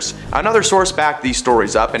re-singers. Another source backed these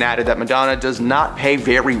stories up and added that Madonna does not pay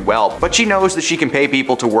very well, but she knows that she can pay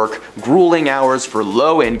people to work grueling hours for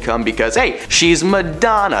low income because, hey, she's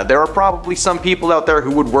Madonna. There are probably some people out there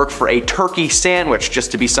who would work for a turkey sandwich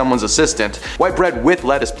just to be someone's assistant. White bread with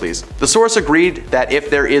lettuce, please. The source agreed that if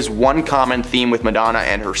there is one common theme with Madonna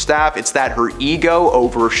and her staff, it's that her ego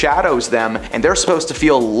overshadows them, and they're supposed to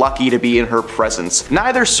feel lucky to be in her presence.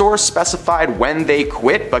 Neither source specified when they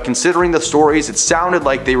quit, but considering the stories, it sounded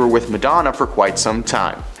like they were with Madonna for quite some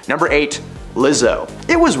time. Number 8. Lizzo.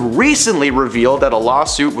 It was recently revealed that a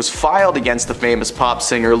lawsuit was filed against the famous pop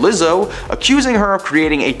singer Lizzo, accusing her of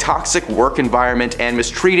creating a toxic work environment and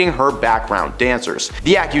mistreating her background dancers.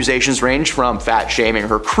 The accusations range from fat shaming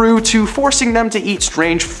her crew to forcing them to eat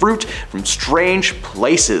strange fruit from strange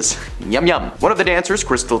places. Yum yum. One of the dancers,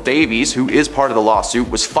 Crystal Davies, who is part of the lawsuit,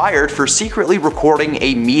 was fired for secretly recording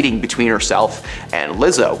a meeting between herself and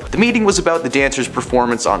Lizzo. The meeting was about the dancer's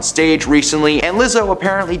performance on stage recently, and Lizzo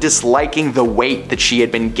apparently disliking the weight that she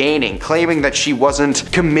had been gaining, claiming that she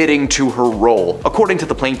wasn't committing to her role. According to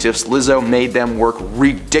the plaintiffs, Lizzo made them work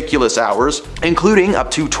ridiculous hours, including up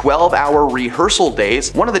to 12-hour rehearsal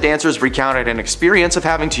days. One of the dancers recounted an experience of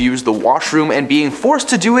having to use the washroom and being forced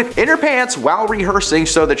to do it in her pants while rehearsing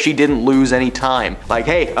so that she didn't lose any time. Like,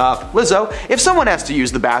 hey, Lizzo, if someone has to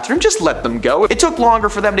use the bathroom, just let them go. It took longer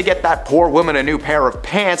for them to get that poor woman a new pair of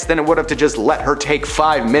pants than it would have to just let her take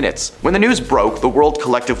 5 minutes. When the news broke, the world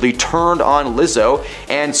collectively turned on Lizzo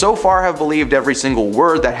and so far have believed every single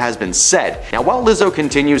word that has been said. Now, while Lizzo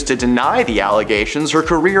continues to deny the allegations, her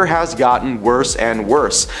career has gotten worse and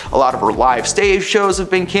worse. A lot of her live stage shows have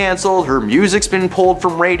been canceled, her music's been pulled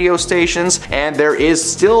from radio stations, and there is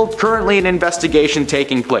still currently an investigation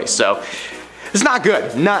taking place. So it's not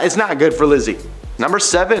good. It's not good for Lizzie. Number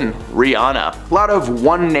 7. Rihanna. A lot of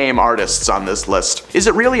one-name artists on this list. Is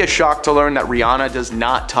it really a shock to learn that Rihanna does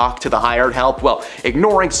not talk to the hired help? Well,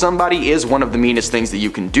 ignoring somebody is one of the meanest things that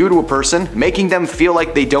you can do to a person, making them feel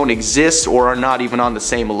like they don't exist or are not even on the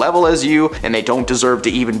same level as you, and they don't deserve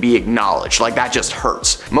to even be acknowledged. Like, that just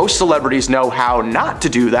hurts. Most celebrities know how not to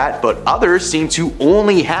do that, but others seem to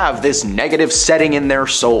only have this negative setting in their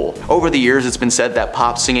soul. Over the years, it's been said that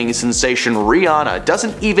pop singing sensation Rihanna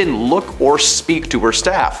doesn't even look or speak to her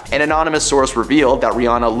staff. An anonymous source revealed that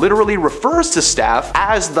Rihanna literally refers to staff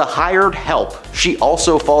as the hired help. She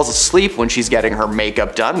also falls asleep when she's getting her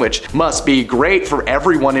makeup done, which must be great for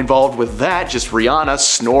everyone involved with that. Just Rihanna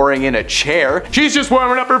snoring in a chair. She's just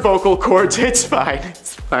warming up her vocal cords. It's fine.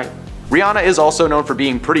 It's fine. Rihanna is also known for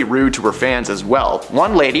being pretty rude to her fans as well.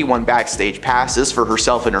 One lady won backstage passes for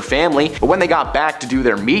herself and her family, but when they got back to do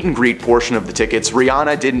their meet and greet portion of the tickets,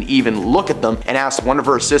 Rihanna didn't even look at them and asked one of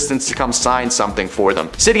her assistants to come sign something for them,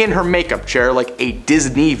 sitting in her makeup chair like a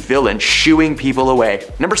Disney villain shooing people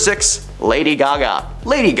away. Number 6. Lady Gaga.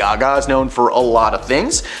 Lady Gaga is known for a lot of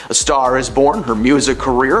things. A Star is Born, her music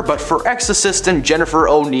career, but for ex-assistant Jennifer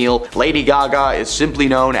O'Neill, Lady Gaga is simply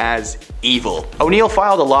known as evil. O'Neill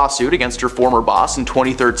filed a lawsuit against her former boss in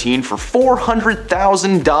 2013 for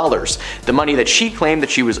 $400,000, the money that she claimed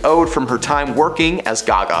that she was owed from her time working as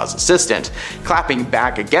Gaga's assistant. Clapping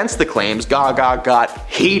back against the claims, Gaga got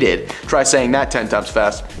heated. Try saying that 10 times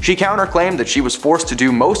fast. She counterclaimed that she was forced to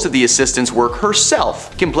do most of the assistant's work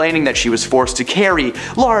herself, complaining that she was forced to carry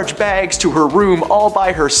large bags to her room all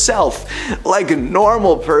by herself, like a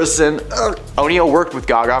normal person. Ugh. O'Neill worked with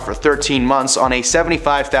Gaga for 13 months on a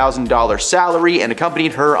 $75,000 salary and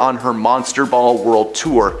accompanied her on her Monster Ball World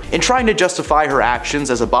Tour. In trying to justify her actions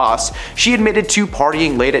as a boss, she admitted to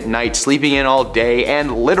partying late at night, sleeping in all day,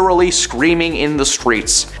 and literally screaming in the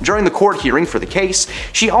streets. During the court hearing for the case,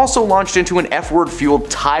 she also launched into an F-word fueled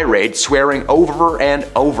tirade, swearing over and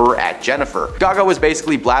over at Jennifer. Gaga was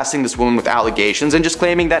basically blasting this woman with allegations and just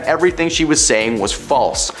claiming that everything she was saying was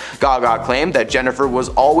false. Gaga claimed that Jennifer was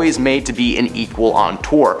always made to be an equal on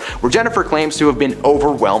tour, where Jennifer claims to have been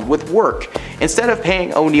overwhelmed with work. Instead of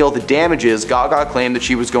paying O'Neill the damages, Gaga claimed that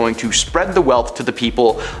she was going to spread the wealth to the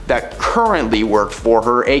people that currently work for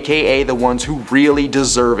her, aka the ones who really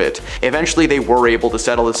deserve it. Eventually they were able to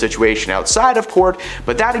settle the situation outside of court,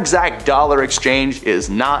 but that exact dollar exchange is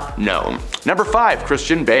not known. Number 5.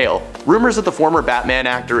 Christian Bale. Rumors that the former Batman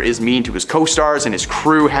actor is mean to his co-stars and his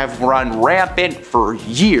crew have run rampant for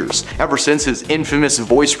years, ever since his infamous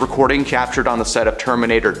voice recording captured on the set of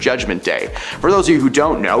Terminator Judgment Day. For those of you who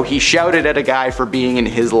don't know, he shouted at a guy for being in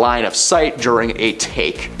his line of sight during a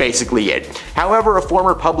take. Basically it. However, a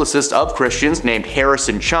former publicist of Christian's named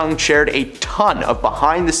Harrison Chung shared a ton of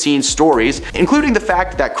behind-the-scenes stories, including the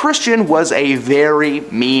fact that Christian was a very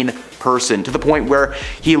mean person, to the point where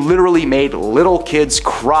he literally made little kids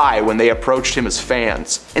cry when they approached him as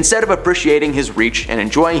fans. Instead of appreciating his reach and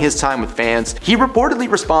enjoying his time with fans, he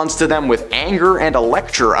reportedly responds to them with anger and a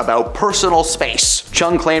lecture about personal space.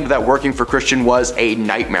 Chung claimed that working for Christian was a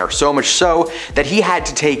nightmare, so much so that he had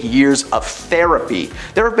to take years of therapy.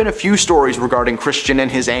 There have been a few stories regarding Christian and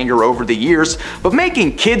his anger over the years, but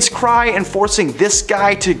making kids cry and forcing this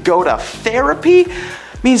guy to go to therapy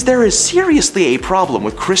means there is seriously a problem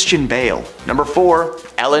with Christian Bale. Number 4.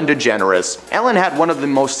 Ellen DeGeneres. Ellen had one of the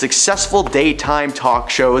most successful daytime talk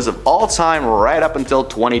shows of all time right up until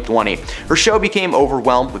 2020. Her show became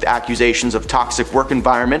overwhelmed with accusations of toxic work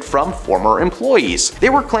environment from former employees.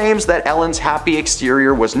 There were claims that Ellen's happy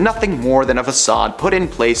exterior was nothing more than a facade put in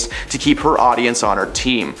place to keep her audience on her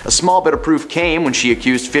team. A small bit of proof came when she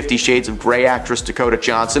accused 50 Shades of Grey actress Dakota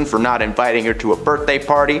Johnson for not inviting her to a birthday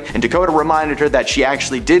party, and Dakota reminded her that she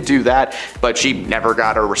actually did do that, but she never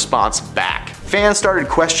got a response back. Fans started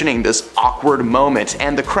questioning this awkward moment,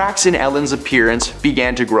 and the cracks in Ellen's appearance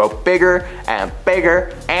began to grow bigger and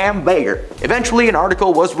bigger and bigger. Eventually, an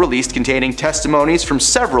article was released containing testimonies from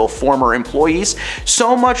several former employees,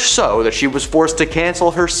 so much so that she was forced to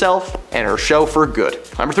cancel herself and her show for good.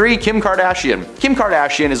 Number 3. Kim Kardashian. Kim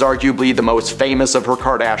Kardashian is arguably the most famous of her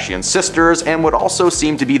Kardashian sisters and would also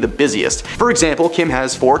seem to be the busiest. For example, Kim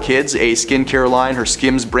has 4 kids, a skincare line, her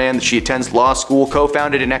Skims brand that she attends law school,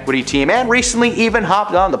 co-founded an equity team, and recently even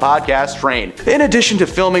hopped on the podcast train, in addition to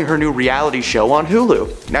filming her new reality show on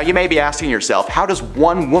Hulu. Now you may be asking yourself, how does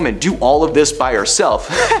one woman do all of this by herself?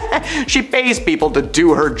 She pays people to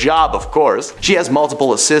do her job, of course. She has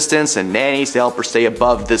multiple assistants and nannies to help her stay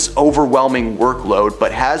above this overwhelming workload,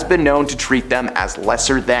 but has been known to treat them as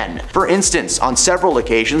lesser than. For instance, on several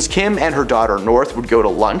occasions, Kim and her daughter North would go to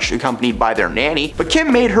lunch accompanied by their nanny, but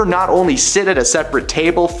Kim made her not only sit at a separate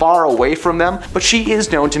table far away from them, but she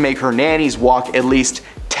is known to make her nannies walk at least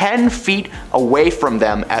 10 feet away from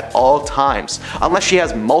them at all times, unless she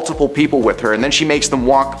has multiple people with her, and then she makes them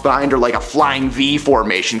walk behind her like a flying V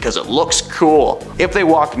formation because it looks cool. If they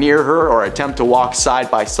walk near her or attempt to walk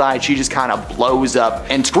side by side, she just kind of blows up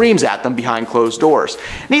and screams at them behind closed doors.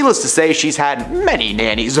 Needless to say, she's had many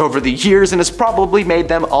nannies over the years and has probably made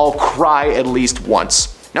them all cry at least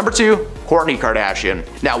once. Number 2. Kourtney Kardashian.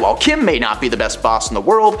 Now, while Kim may not be the best boss in the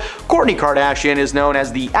world, Kourtney Kardashian is known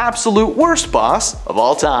as the absolute worst boss of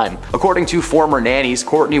all time. According to former nannies,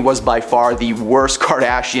 Kourtney was by far the worst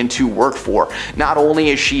Kardashian to work for. Not only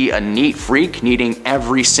is she a neat freak, needing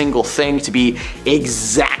every single thing to be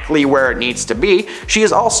exactly where it needs to be, she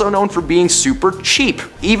is also known for being super cheap,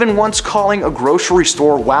 even once calling a grocery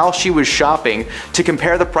store while she was shopping to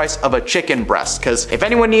compare the price of a chicken breast, because if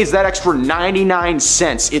anyone needs that extra 99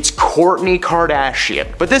 cents, it's Kourtney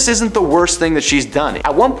Kardashian. But this isn't the worst thing that she's done.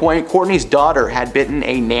 At one point, Kourtney's daughter had bitten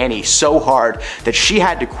a nanny so hard that she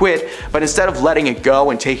had to quit, but instead of letting it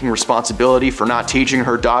go and taking responsibility for not teaching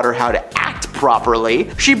her daughter how to act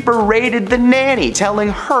properly, she berated the nanny, telling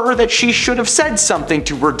her that she should have said something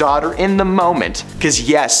to her daughter in the moment. Because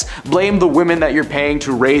yes, blame the women that you're paying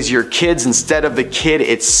to raise your kids instead of the kid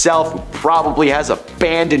itself, who probably has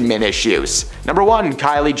abandonment issues. Number 1,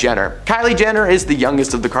 Kylie Jenner. Kylie Jenner is the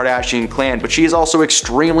youngest of the Kardashian clan, but she is also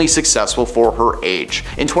extremely successful for her age.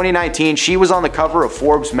 In 2019, she was on the cover of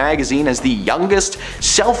Forbes magazine as the youngest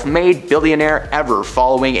self-made billionaire ever,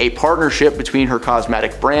 following a partnership between her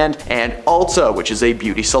cosmetic brand and Ulta, which is a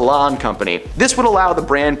beauty salon company. This would allow the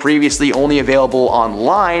brand, previously only available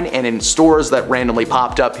online and in stores that randomly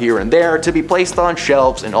popped up here and there, to be placed on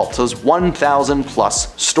shelves in Ulta's 1,000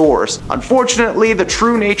 plus stores. Unfortunately, the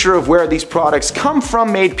true nature of where these products come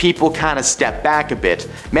from made people kind of step back a bit.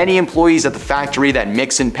 Many employees at the factory that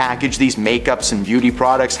mix and package these makeups and beauty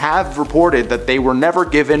products have reported that they were never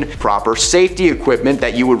given proper safety equipment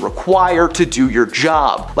that you would require to do your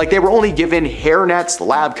job. Like, they were only given hairnets,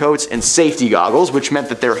 lab coats, and safety goggles, which meant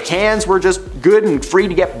that their hands were just good and free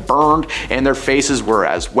to get burned, and their faces were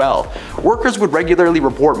as well. Workers would regularly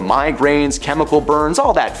report migraines, chemical burns,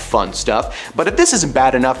 all that fun stuff. But if this isn't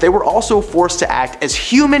bad enough, they were also forced to act as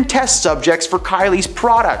human test subjects for Kylie's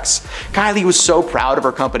products. Kylie was so proud of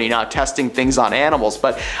her company not testing things on animals,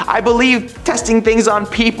 but I believe testing things on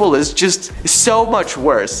people is just so much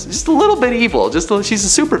worse. Just a little bit evil. She's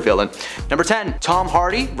a supervillain. Number 10, Tom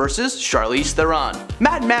Hardy versus Charlize Theron.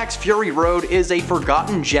 Mad Max Fury Road is a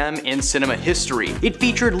forgotten gem in cinema history. It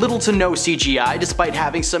featured little to no CGI despite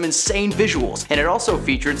having some insane visuals, and it also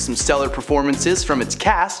featured some stellar performances from its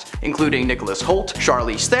cast, including Nicholas Hoult,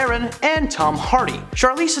 Charlize Theron, and Tom Hardy.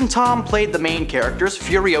 Charlize and Tom played the main characters,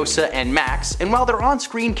 Furiosa and Max, and while their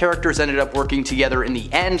on-screen characters ended up working together in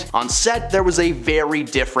the end, on set there was a very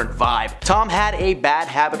different vibe. Tom had a bad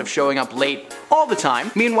habit of showing up late all the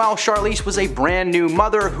time. Meanwhile, Charlize was a brand new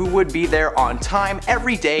mother who would be there on time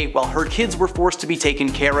every day while her kids were forced to be taken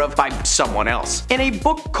care of by someone else. In a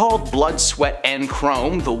book called Blood, Sweat, and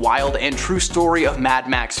Chrome, The Wild and True Story of Mad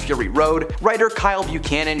Max Fury Road, writer Kyle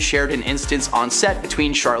Buchanan shared an instance on set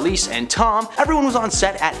between Charlize and Tom. Everyone was on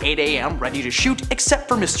set at 8 AM ready to shoot except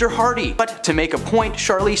for Mr. Hardy. But to make a point,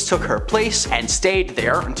 Charlize took her place and stayed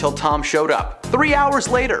there until Tom showed up. 3 hours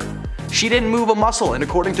later, she didn't move a muscle, and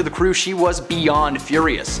according to the crew, she was beyond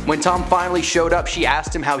furious. When Tom finally showed up, she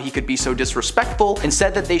asked him how he could be so disrespectful and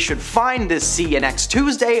said that they should fine this C next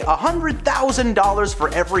Tuesday $100,000 for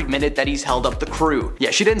every minute that he's held up the crew.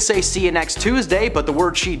 Yeah, she didn't say see you next Tuesday, but the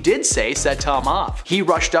word she did say set Tom off. He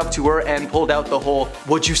rushed up to her and pulled out the whole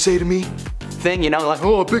 "what'd you say to me?" thing, you know, like,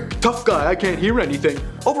 oh, big tough guy, I can't hear anything.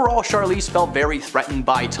 Overall, Charlize felt very threatened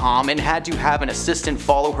by Tom and had to have an assistant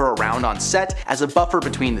follow her around on set as a buffer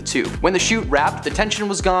between the two. When the shoot wrapped, the tension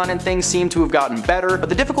was gone and things seemed to have gotten better, but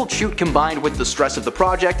the difficult shoot combined with the stress of the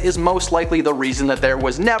project is most likely the reason that there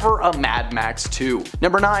was never a Mad Max 2.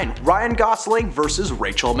 Number 9, Ryan Gosling versus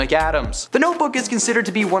Rachel McAdams. The Notebook is considered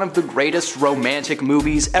to be one of the greatest romantic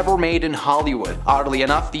movies ever made in Hollywood. Oddly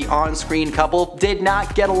enough, the on-screen couple did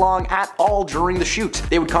not get along at all during the shoot.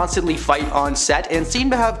 They would constantly fight on set and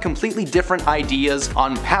seemed to have completely different ideas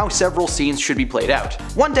on how several scenes should be played out.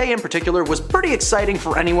 One day in particular was pretty exciting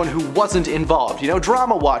for anyone who wasn't involved, you know,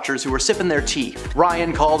 drama watchers who were sipping their tea.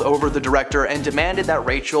 Ryan called over the director and demanded that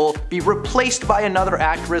Rachel be replaced by another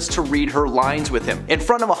actress to read her lines with him. In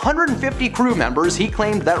front of 150 crew members, he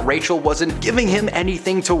claimed that Rachel wasn't giving him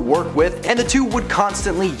anything to work with, and the two would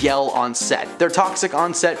constantly yell on set. Their toxic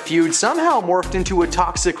on-set feud somehow morphed into a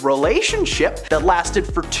toxic relationship that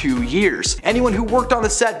lasted for 2 years. Anyone who worked on the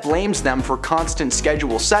set blames them for constant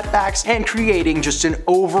schedule setbacks and creating just an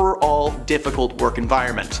overall difficult work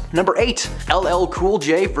environment. Number 8, LL Cool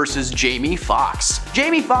J versus Jamie Foxx.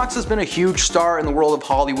 Jamie Foxx has been a huge star in the world of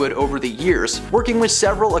Hollywood over the years, working with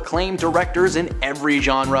several acclaimed directors in every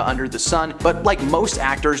genre under the sun, but like most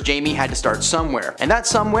actors, Jamie had to start somewhere. And that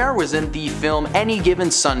somewhere was in the film Any Given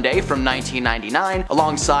Sunday from 1999,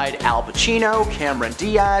 alongside Al Pacino, Cameron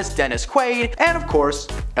Diaz, Dennis Quaid, and of course,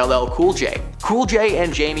 LL Cool J. Cool J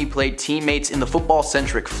and Jamie played teammates in the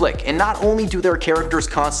football-centric flick, and not only do their characters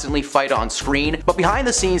constantly fight on screen, but behind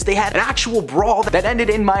the scenes they had an actual brawl that ended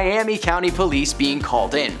in Miami County Police being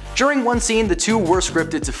called in. During one scene, the two were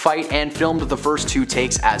scripted to fight and filmed the first 2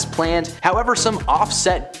 takes as planned. However, some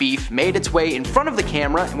offset beef made its way in front of the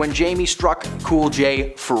camera when Jamie struck Cool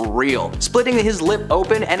J for real, splitting his lip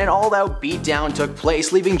open, and an all-out beatdown took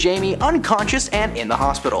place, leaving Jamie unconscious and in the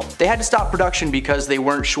hospital. They had to stop production because they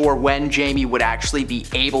weren't sure when Jamie would actually be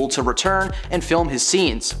able to return and film his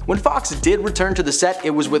scenes. When Fox did return to the set, it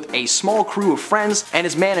was with a small crew of friends and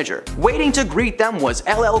his manager. Waiting to greet them was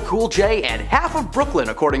LL Cool J and half of Brooklyn,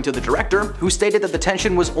 according to the director, who stated that the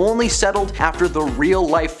tension was only settled after the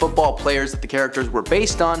real-life football players that the characters were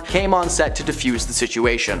based on came on set to defuse the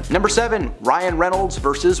situation. Number 7. Ryan Reynolds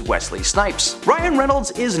versus Wesley Snipes. Ryan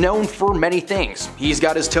Reynolds is known for many things. He's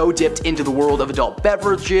got his toe dipped into the world of adult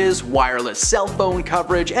beverages, wireless cell phone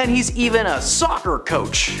coverage, and he's even a soccer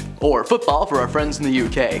coach. Or football for our friends in the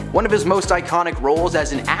UK. One of his most iconic roles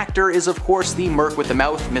as an actor is of course the Merc with the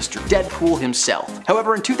Mouth, Mr. Deadpool himself.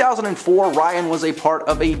 However, in 2004, Ryan was a part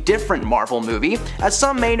of a different Marvel movie. As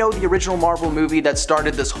some may know, the original Marvel movie that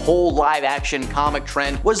started this whole live-action comic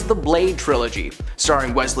trend was the Blade trilogy,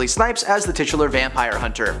 starring Wesley Snipes as the titular vampire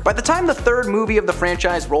hunter. By the time the 3rd movie of the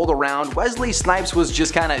franchise rolled around, Wesley Snipes was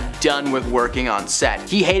just kinda done with working on set.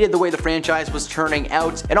 He hated the way the franchise was turning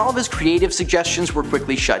out, and all of his creative suggestions were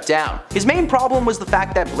quickly shut down. His main problem was the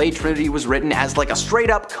fact that Blade Trinity was written as like a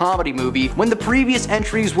straight-up comedy movie when the previous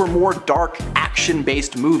entries were more dark,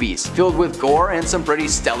 action-based movies, filled with gore and some pretty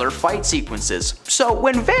stellar fight sequences. So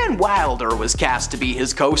when Van Wilder was cast to be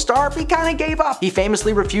his co-star, he kinda gave up. He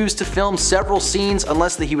famously refused to film several scenes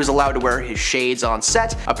unless he was allowed to wear his shades on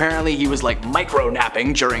set. Apparently he was like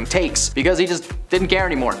micro-napping during takes, because he just didn't care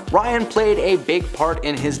anymore. Ryan played a big part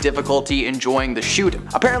in his difficulty enjoying the shoot.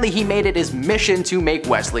 Apparently he made it his mission to make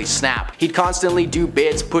Wesley snap. He'd constantly do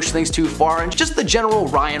bits, push things too far, and just the general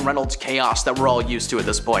Ryan Reynolds chaos that we're all used to at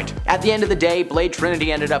this point. At the end of the day, Blade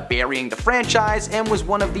Trinity ended up burying the franchise and was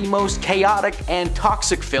one of the most chaotic and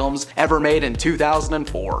toxic films ever made in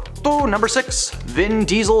 2004. Ooh, number 6. Vin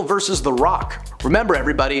Diesel versus The Rock. Remember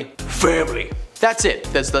everybody, family. That's it.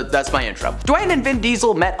 That's my intro. Dwayne and Vin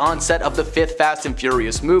Diesel met on set of the 5th Fast and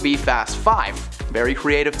Furious movie, Fast 5. Very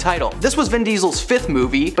creative title. This was Vin Diesel's 5th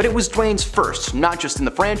movie, but it was Dwayne's first, not just in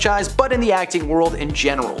the franchise, but in the acting world in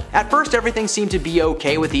general. At first, everything seemed to be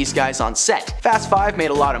okay with these guys on set. Fast 5 made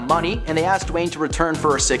a lot of money, and they asked Dwayne to return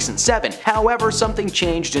for 6 and 7. However, something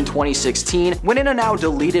changed in 2016 when in a now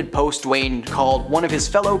deleted post Dwayne called one of his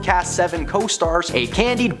fellow Cast 7 co-stars a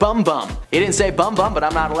candied bum bum. He didn't say bum bum, but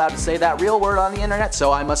I'm not allowed to say that real word on the internet,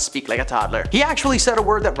 so I must speak like a toddler. He actually said a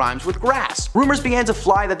word that rhymes with grass. Rumors began to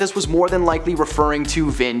fly that this was more than likely referring to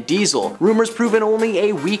Vin Diesel. Rumors proven only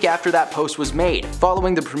a week after that post was made.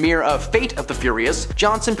 Following the premiere of Fate of the Furious,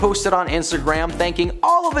 Johnson posted on Instagram thanking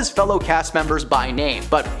all of his fellow cast members by name,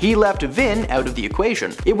 but he left Vin out of the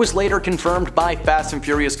equation. It was later confirmed by Fast and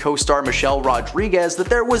Furious co-star Michelle Rodriguez that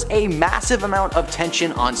there was a massive amount of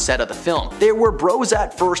tension on set of the film. They were bros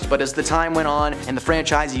at first, but as the time went on and the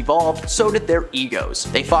franchise evolved, so did their egos.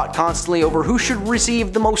 They fought constantly over who should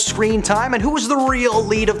receive the most screen time and who was the real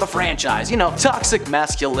lead of the franchise. You know, toxic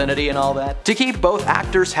masculinity and all that. To keep both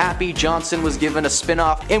actors happy, Johnson was given a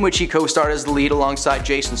spin-off in which he co-starred as the lead alongside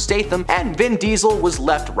Jason Statham, and Vin Diesel was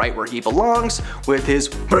left right where he belongs, with his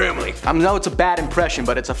family. I know it's a bad impression,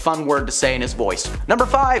 but it's a fun word to say in his voice. Number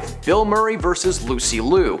 5. Bill Murray versus Lucy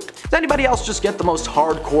Liu. Does anybody else just get the most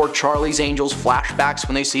hardcore Charlie's Angels flashbacks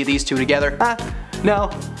when they see these two together? No?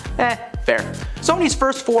 Fair. Sony's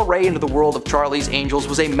first foray into the world of Charlie's Angels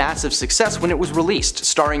was a massive success when it was released,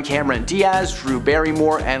 starring Cameron Diaz, Drew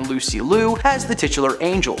Barrymore, and Lucy Liu as the titular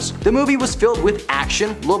angels. The movie was filled with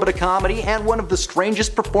action, a little bit of comedy, and one of the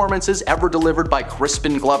strangest performances ever delivered by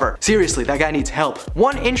Crispin Glover. Seriously, that guy needs help.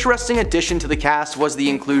 One interesting addition to the cast was the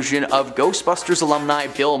inclusion of Ghostbusters alumni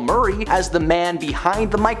Bill Murray as the man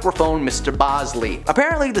behind the microphone, Mr. Bosley.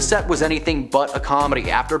 Apparently, the set was anything but a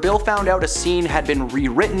comedy after Bill found out a scene had been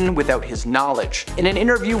rewritten without his knowledge. In an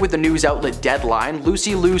interview with the news outlet Deadline,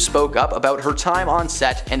 Lucy Liu spoke up about her time on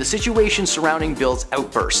set and the situation surrounding Bill's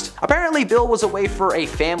outburst. Apparently, Bill was away for a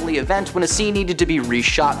family event when a scene needed to be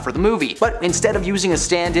reshot for the movie, but instead of using a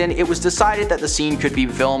stand-in, it was decided that the scene could be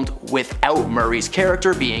filmed without Murray's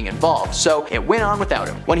character being involved, so it went on without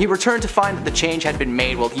him. When he returned to find that the change had been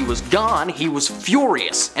made while he was gone, he was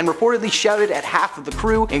furious and reportedly shouted at half of the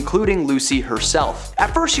crew, including Lucy herself.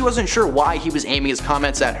 At first, she wasn't sure why he was aiming his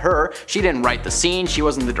comments at her. She didn't write write the scene, she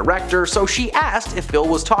wasn't the director, so she asked if Bill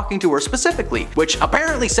was talking to her specifically, which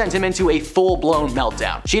apparently sent him into a full-blown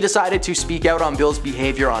meltdown. She decided to speak out on Bill's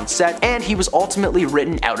behavior on set, and he was ultimately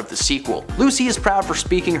written out of the sequel. Lucy is proud for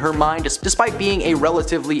speaking her mind despite being a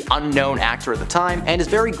relatively unknown actor at the time, and is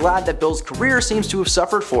very glad that Bill's career seems to have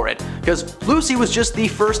suffered for it, because Lucy was just the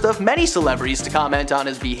first of many celebrities to comment on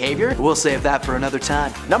his behavior. We'll save that for another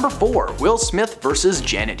time. Number 4. Will Smith versus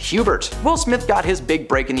Janet Hubert. Will Smith got his big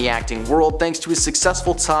break in the acting world thanks to his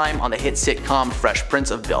successful time on the hit sitcom Fresh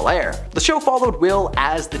Prince of Bel-Air. The show followed Will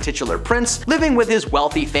as the titular prince, living with his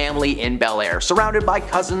wealthy family in Bel-Air, surrounded by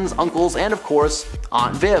cousins, uncles, and of course,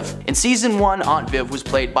 Aunt Viv. In season 1, Aunt Viv was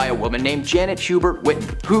played by a woman named Janet Hubert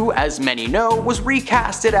Whitten, who, as many know, was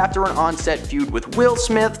recasted after an on-set feud with Will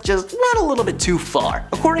Smith just went a little bit too far.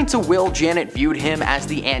 According to Will, Janet viewed him as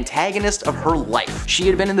the antagonist of her life. She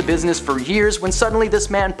had been in the business for years when suddenly this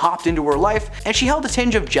man popped into her life, and she held a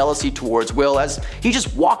tinge of jealousy towards Will as he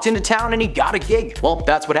just walked into town and he got a gig. Well,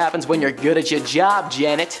 that's what happens when you're good at your job,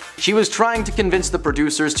 Janet. She was trying to convince the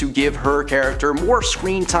producers to give her character more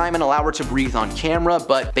screen time and allow her to breathe on camera,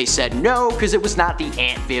 but they said no because it was not the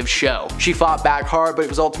Aunt Viv show. She fought back hard, but it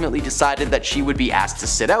was ultimately decided that she would be asked to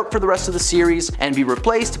sit out for the rest of the series and be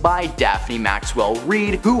replaced by Daphne Maxwell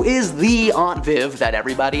Reid, who is the Aunt Viv that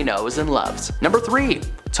everybody knows and loves. Number 3.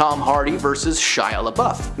 Tom Hardy versus Shia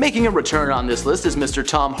LaBeouf. Making a return on this list is Mr.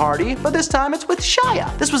 Tom Hardy, but this time it's with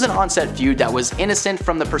Shia. This was an on-set feud that was innocent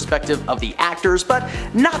from the perspective of the actors, but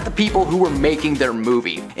not the people who were making their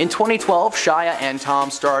movie. In 2012, Shia and Tom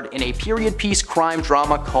starred in a period piece crime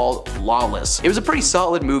drama called Lawless. It was a pretty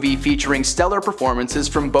solid movie featuring stellar performances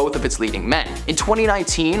from both of its leading men. In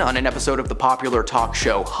 2019, on an episode of the popular talk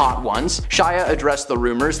show Hot Ones, Shia addressed the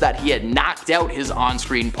rumors that he had knocked out his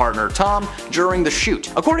on-screen partner Tom during the shoot.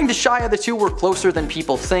 According to Shia, the two were closer than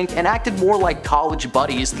people think and acted more like college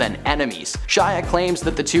buddies than enemies. Shia claims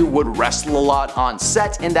that the two would wrestle a lot on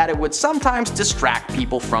set and that it would sometimes distract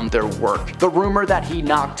people from their work. The rumor that he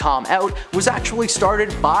knocked Tom out was actually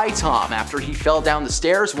started by Tom after he fell down the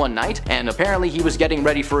stairs one night, and apparently he was getting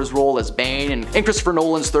ready for his role as Bane in Christopher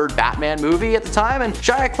Nolan's third Batman movie at the time, and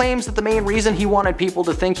Shia claims that the main reason he wanted people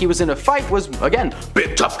to think he was in a fight was, again,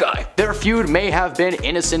 big tough guy. Their feud may have been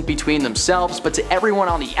innocent between themselves, but to everyone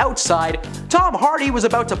on the outside, Tom Hardy was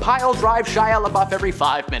about to pile drive Shia LaBeouf every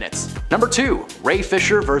 5 minutes. Number 2. Ray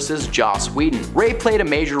Fisher versus Joss Whedon. Ray played a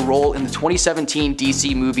major role in the 2017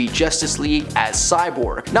 DC movie Justice League as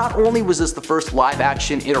Cyborg. Not only was this the first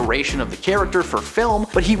live-action iteration of the character for film,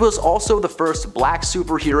 but he was also the first black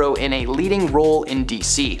superhero in a leading role in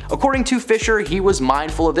DC. According to Fisher, he was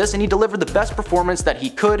mindful of this and he delivered the best performance that he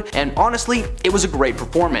could, and honestly, it was a great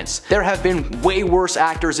performance. There have been way worse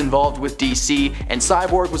actors involved with DC, and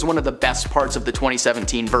Cyborg was one of the best parts of the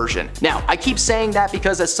 2017 version. Now, I keep saying that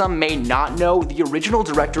because, as some may not know, the original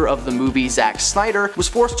director of the movie, Zack Snyder, was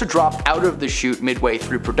forced to drop out of the shoot midway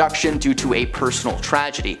through production due to a personal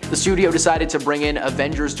tragedy. The studio decided to bring in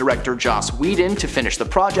Avengers director Joss Whedon to finish the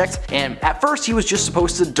project, and at first he was just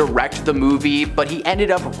supposed to direct the movie, but he ended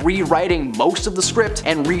up rewriting most of the script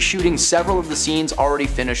and reshooting several of the scenes already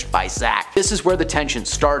finished by Zack. This is where the tension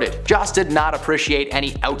started. Joss did not appreciate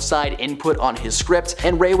any outside input on his script,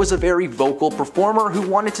 and Ray was a very vocal performer who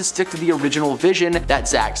wanted to stick to the original vision that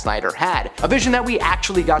Zack Snyder had. A vision that we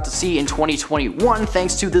actually got to see in 2021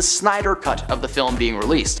 thanks to the Snyder cut of the film being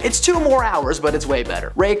released. It's 2 more hours, but it's way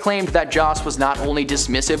better. Ray claimed that Joss was not only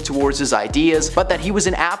dismissive towards his ideas, but that he was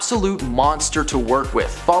an absolute monster to work with.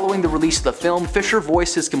 Following the release of the film, Fisher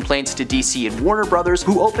voiced his complaints to DC and Warner Brothers,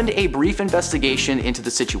 who opened a brief investigation into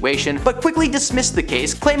the situation, but quickly dismissed the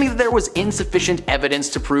case, claiming that there was insufficient evidence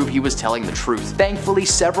to prove he was telling the truth. Thankfully,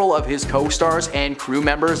 several of his co-stars and crew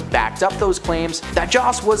members backed up those claims that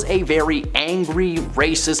Joss was a very angry,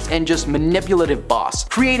 racist, and just manipulative boss,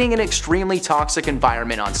 creating an extremely toxic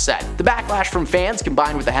environment on set. The backlash from fans,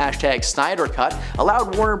 combined with the hashtag Snyder Cut,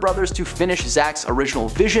 allowed Warner Brothers to finish Zack's original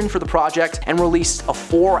vision for the project and released a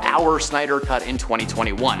 4-hour Snyder Cut in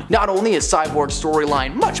 2021. Not only is Cyborg's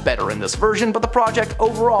storyline much better in this version, but the project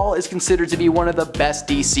overall is considered to be one of the best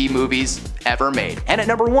DC movies ever made. And at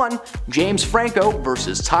number 1, James Franco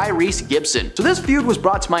versus Tyrese Gibson. So this feud was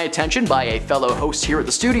brought to my attention by a fellow host here at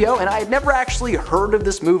the studio, and I had never actually heard of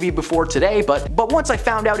this movie before today, but once I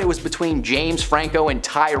found out it was between James Franco and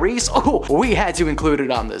Tyrese, oh, we had to include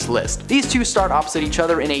it on this list. These two start opposite each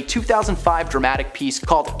other in a 2005 dramatic piece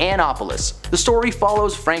called Annapolis. The story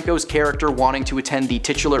follows Franco's character wanting to attend the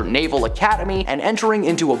titular Naval Academy and entering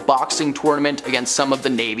into a boxing tournament against some of the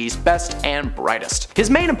Navy's best and brightest. His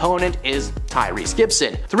main opponent is Tyrese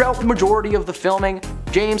Gibson. Throughout the majority of the filming,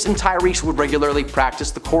 James and Tyrese would regularly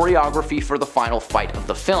practice the choreography for the final fight of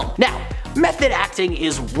the film. Now, Method acting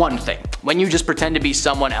is one thing, when you just pretend to be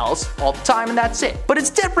someone else all the time and that's it. But it's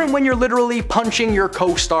different when you're literally punching your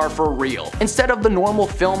co-star for real. Instead of the normal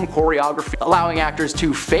film choreography allowing actors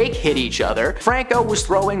to fake hit each other, Franco was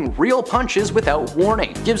throwing real punches without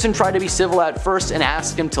warning. Gibson tried to be civil at first and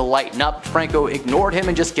asked him to lighten up. Franco ignored him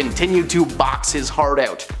and just continued to box his heart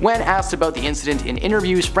out. When asked about the incident in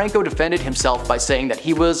interviews, Franco defended himself by saying that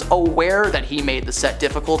he was aware that he made the set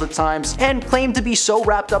difficult at times, and claimed to be so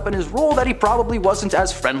wrapped up in his role that he probably wasn't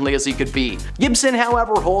as friendly as he could be. Gibson,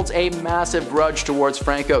 however, holds a massive grudge towards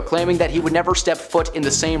Franco, claiming that he would never step foot in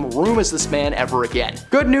the same room as this man ever again.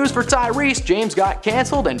 Good news for Tyrese, James got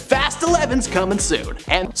cancelled and Fast 11's coming soon.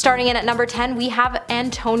 And starting in at number 10, we have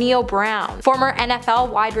Antonio Brown. Former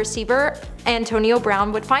NFL wide receiver Antonio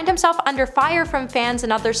Brown would find himself under fire from fans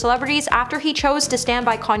and other celebrities after he chose to stand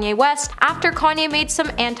by Kanye West after Kanye made some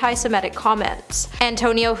anti-Semitic comments.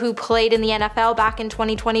 Antonio, who played in the NFL back in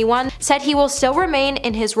 2021, said he will still remain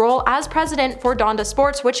in his role as president for Donda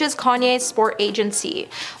Sports, which is Kanye's sport agency.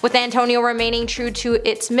 With Antonio remaining true to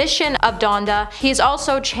its mission of Donda, he's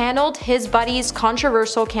also channeled his buddy's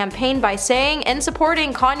controversial campaign by saying and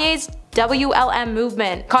supporting Kanye's WLM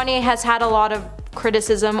movement. Kanye has had a lot of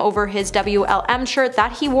criticism over his WLM shirt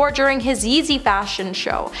that he wore during his Yeezy fashion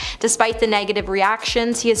show. Despite the negative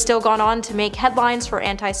reactions, he has still gone on to make headlines for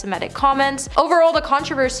anti-Semitic comments. Overall, the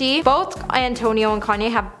controversy, both Antonio and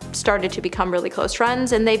Kanye have started to become really close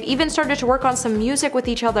friends, and they've even started to work on some music with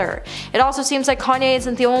each other. It also seems like Kanye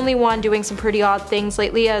isn't the only one doing some pretty odd things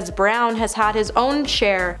lately, as Brown has had his own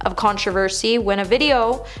share of controversy when a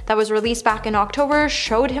video that was released back in October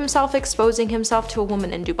showed himself exposing himself to a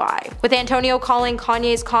woman in Dubai. With Antonio calling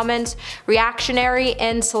Kanye's comments reactionary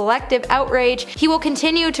and selective outrage, he will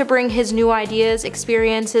continue to bring his new ideas,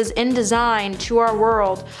 experiences in design to our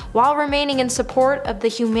world while remaining in support of the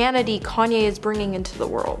humanity Kanye is bringing into the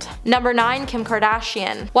world. Number 9, Kim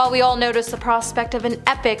Kardashian. While we all notice the prospect of an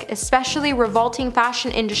epic, especially revolting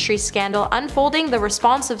fashion industry scandal unfolding, the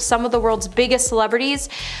response of some of the world's biggest celebrities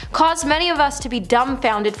caused many of us to be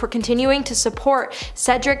dumbfounded for continuing to support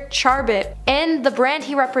Cedric Charbit and the brand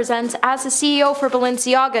he represents as the CEO for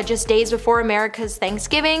Balenciaga. Just days before America's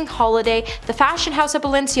Thanksgiving holiday, the fashion house of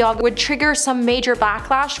Balenciaga would trigger some major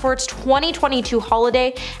backlash for its 2022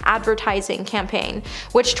 holiday advertising campaign,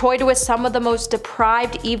 which toyed with some of the most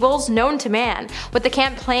deprived evils known to man, with the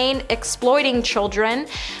campaign exploiting children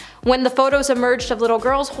when the photos emerged of little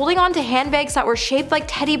girls holding on to handbags that were shaped like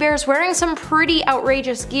teddy bears, wearing some pretty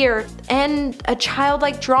outrageous gear, and a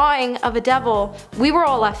childlike drawing of a devil. We were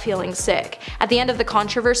all left feeling sick. At the end of the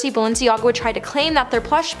controversy, Balenciaga would try to claim that their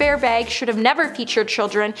plush bear bag should have never featured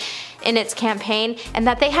children in its campaign, and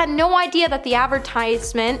that they had no idea that the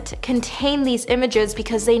advertisement contained these images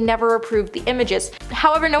because they never approved the images.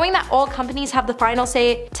 However, knowing that all companies have the final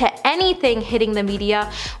say to anything hitting the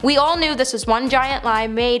media, we all knew this was one giant lie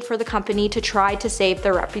made for the company to try to save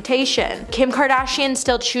their reputation. Kim Kardashian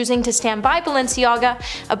still choosing to stand by Balenciaga,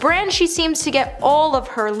 a brand she seems to get all of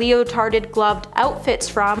her leotarded gloved outfits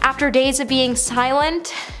from. After days of being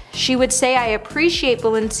silent, she would say, "I appreciate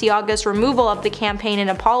Balenciaga's removal of the campaign and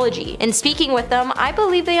apology. In speaking with them, I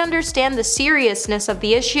believe they understand the seriousness of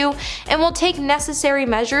the issue and will take necessary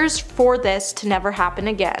measures for this to never happen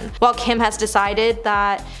again." While Kim has decided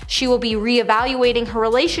that she will be re-evaluating her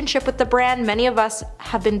relationship with the brand, many of us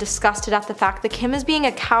have been disgusted at the fact that Kim is being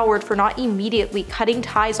a coward for not immediately cutting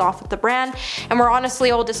ties off with the brand, and we're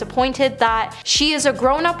honestly all disappointed that she is a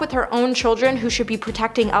grown-up with her own children who should be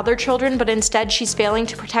protecting other children, but instead she's failing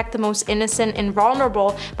to protect the most innocent and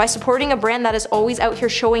vulnerable by supporting a brand that is always out here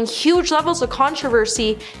showing huge levels of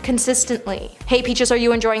controversy consistently. Hey Peaches, are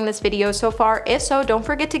you enjoying this video so far? If so, don't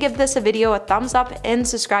forget to give this a video a thumbs up and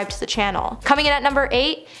subscribe to the channel. Coming in at number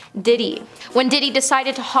 8, Diddy. When Diddy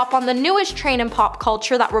decided to hop on the newest train in pop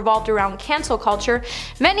culture that revolved around cancel culture,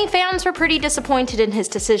 many fans were pretty disappointed in his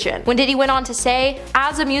decision. When Diddy went on to say,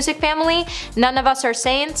 "As a music family, none of us are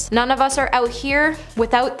saints, none of us are out here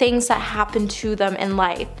without things that happen to them in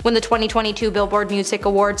life." When the 2022 Billboard Music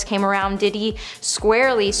Awards came around, Diddy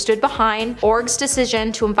squarely stood behind Org's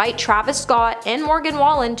decision to invite Travis Scott and Morgan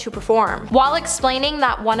Wallen to perform. While explaining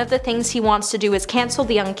that one of the things he wants to do is cancel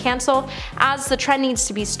the uncancel, as the trend needs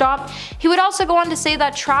to be stopped, he would also go on to say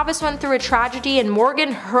that Travis went through a tragedy and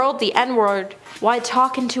Morgan hurled the N-word Why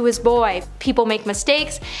talking to his boy? People make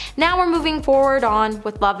mistakes. Now we're moving forward on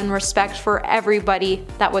with love and respect for everybody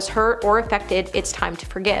that was hurt or affected. It's time to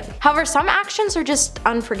forgive. However, some actions are just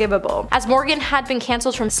unforgivable. As Morgan had been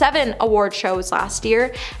cancelled from 7 award shows last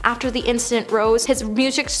year, after the incident rose, his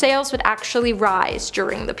music sales would actually rise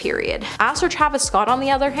during the period. As for Travis Scott, on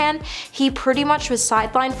the other hand, he pretty much was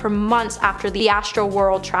sidelined for months after the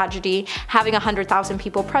Astroworld tragedy, having 100,000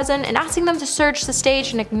 people present and asking them to search the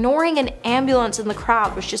stage and ignoring an ambulance in the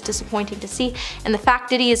crowd was just disappointing to see, and the fact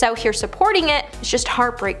that he is out here supporting it is just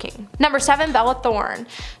heartbreaking. Number 7, Bella Thorne.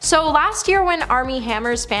 So last year when Armie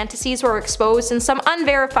Hammer's fantasies were exposed and some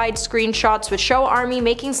unverified screenshots would show Armie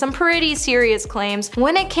making some pretty serious claims,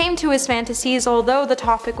 when it came to his fantasies, although the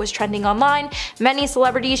topic was trending online, many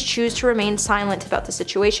celebrities choose to remain silent about the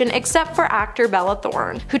situation except for actor Bella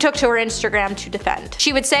Thorne, who took to her Instagram to defend.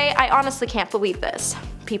 She would say, "I honestly can't believe this.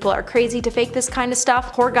 People are crazy to fake this kind of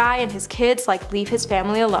stuff. Poor guy and his kids, like, leave his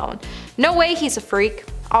family alone. No way, he's a freak.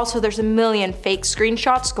 Also, there's a million fake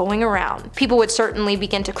screenshots going around." People would certainly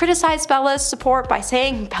begin to criticize Bella's support by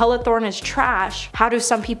saying Bella Thorne is trash. How do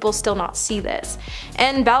some people still not see this?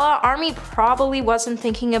 And Armie probably wasn't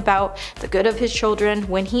thinking about the good of his children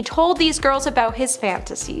when he told these girls about his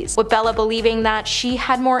fantasies, with Bella believing that she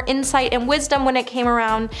had more insight and wisdom when it came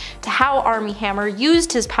around to how Armie Hammer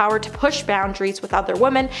used his power to push boundaries with other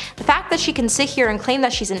women. The fact that she can sit here and claim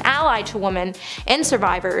that she's an ally to women and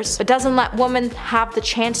survivors, but doesn't let women have the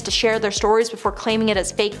chance to share their stories before claiming it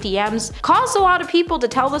as fake DMs, caused a lot of people to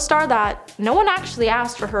tell the star that no one actually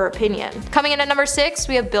asked for her opinion. Coming in at number 6,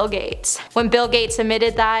 we have Bill Gates. When Bill Gates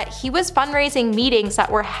admitted that he was fundraising meetings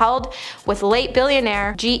that were held with late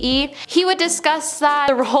billionaire GE, he would discuss that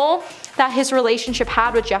the role that his relationship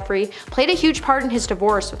had with Jeffrey played a huge part in his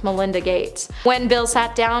divorce with Melinda Gates. When Bill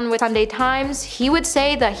sat down with Sunday Times, he would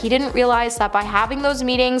say that he didn't realize that by having those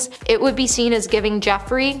meetings, it would be seen as giving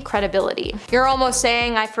Jeffrey credibility. You're almost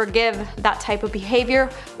saying I forgive that type of behavior,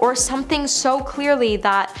 or something so clearly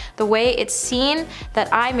that the way it's seen that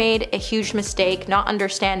I made a huge mistake not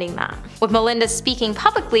understanding that. With Melinda speaking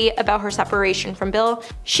publicly about her separation from Bill,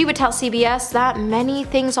 she would tell CBS that many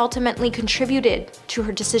things ultimately contributed to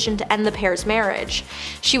her decision to end the pair's marriage.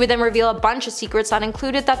 She would then reveal a bunch of secrets that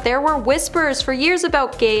included that there were whispers for years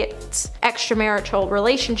about Gates' extramarital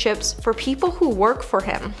relationships for people who work for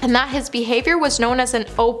him, and that his behavior was known as an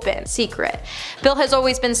open secret. Bill has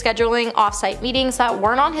always been scheduling off-site meetings that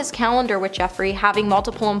weren't on his calendar with Jeffrey, having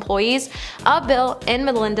multiple employees of Bill and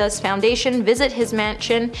Melinda's foundation visit his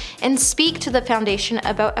mansion and speak to the foundation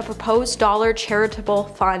about a proposed dollar charitable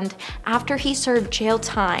fund after he served jail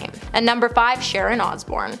time. And number 5, Sharon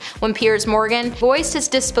Osbourne. When Piers Morgan voiced his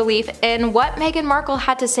disbelief in what Meghan Markle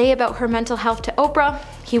had to say about her mental health to Oprah,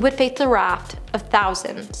 he would face the wrath of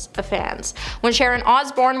thousands of fans. When Sharon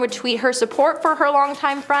Osbourne would tweet her support for her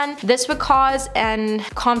longtime friend, this would cause an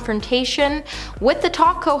confrontation with the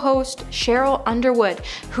talk co-host Cheryl Underwood,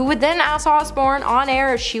 who would then ask Osbourne on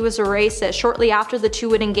air if she was a racist. Shortly after, the two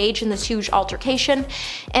would engage in this huge altercation,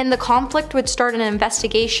 and the conflict would start an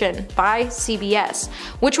investigation by CBS,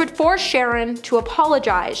 which would force Sharon to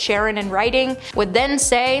apologize. Sharon, in writing, would then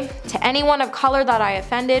say, "To anyone of color that I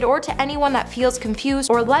offended, or to anyone that feels confused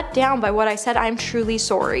or let down by what I said, I'm truly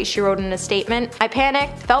sorry," she wrote in a statement. "I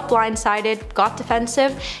panicked, felt blindsided, got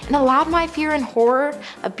defensive, and allowed my fear and horror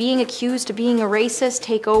of being accused of being a racist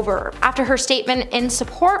take over." After her statement in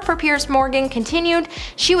support for Piers Morgan continued,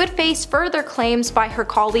 she would face further claims by her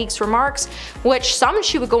colleagues' remarks, which some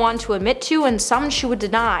she would go on to admit to and some she would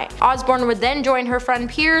deny. Osbourne would then join her friend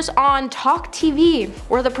Piers on Talk TV,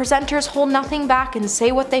 where the presenters hold nothing back and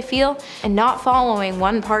say what they feel, and not following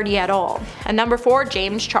one party at all. And number 4,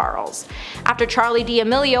 James Charles. After Charli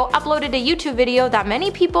D'Amelio uploaded a YouTube video that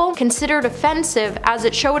many people considered offensive as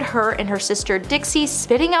it showed her and her sister Dixie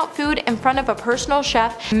spitting out food in front of a personal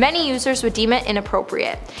chef, many users would deem it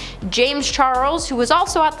inappropriate. James Charles, who was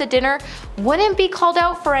also at the dinner, wouldn't be called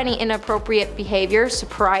out for any inappropriate behavior,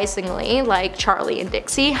 surprisingly, like Charli and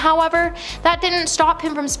Dixie. However, that didn't stop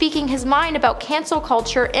him from speaking his mind about cancel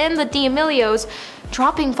culture and the D'Amelios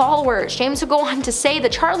dropping followers. James would go on to say the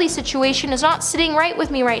Charli situation is not sitting right with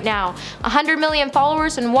me right now. 100 million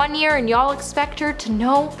followers in 1 year and y'all expect her to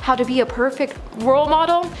know how to be a perfect role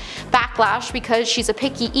model? Backlash because she's a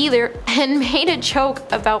picky eater, and made a joke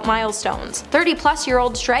about milestones.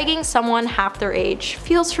 30-plus-year-olds dragging someone half their age.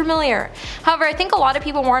 Feels familiar. However, I think a lot of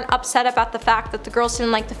people weren't upset about the fact that the girls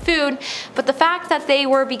didn't like the food, but the fact that they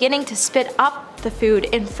were beginning to spit up the food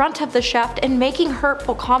in front of the chef and making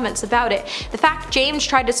hurtful comments about it. The fact James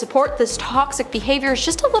tried to support this toxic behavior is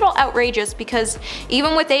just a little outrageous, because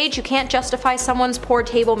even with age you can't justify someone's poor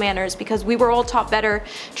table manners, because we were all taught better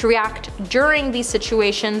to react during these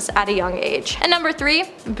situations at a young age. And number 3,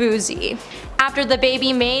 Boozy. After the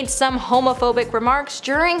baby made some homophobic remarks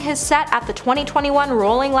during his set at the 2021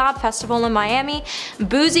 Rolling Loud Festival in Miami,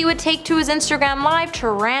 Boozy would take to his Instagram Live to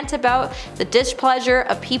rant about the displeasure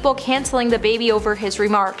of people canceling the baby over his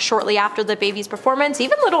remarks. Shortly after the baby's performance,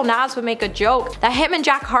 even Lil Nas would make a joke that him and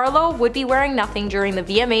Jack Harlow would be wearing nothing during the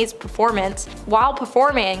VMA's performance while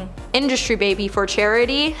performing Industry Baby for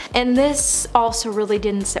charity, and this also really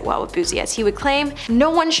didn't sit well with Boozy, as he would claim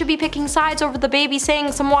no one should be picking sides over the baby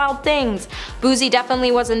saying some wild things. Boozy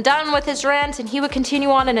definitely wasn't done with his rant, and he would continue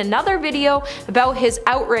on in another video about his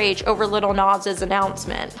outrage over Lil Nas's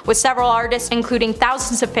announcement, with several artists including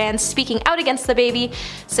thousands of fans speaking out against the baby's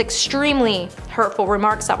extremely hurtful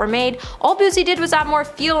remarks that were made. All Boozy did was add more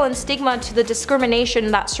fuel and stigma to the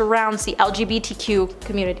discrimination that surrounds the LGBTQ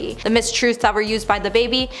community. The mistruths that were used by the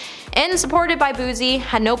baby and supported by Boozy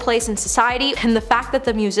had no place in society, and the fact that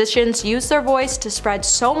the musicians used their voice to spread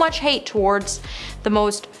so much hate towards the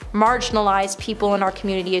most marginalized people in our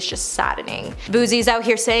community is just saddening. Boozy's out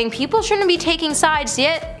here saying people shouldn't be taking sides,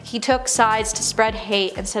 yet he took sides to spread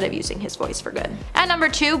hate instead of using his voice for good. At number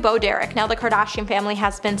 2, Bo Derek. Now, the Kardashian family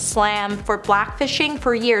has been slammed for blackfishing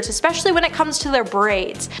for years, especially when it comes to their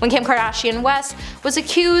braids. When Kim Kardashian West was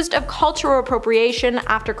accused of cultural appropriation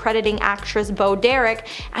after crediting actress Bo Derek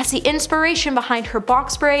as the inspiration behind her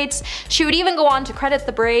box braids, she would even go on to credit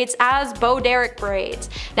the braids as Bo Derek braids.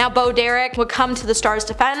 Now, Bo Derek would come to the star's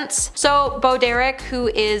defense. So Bo Derek, who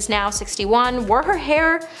is now 61, wore her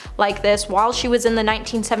hair like this while she was in the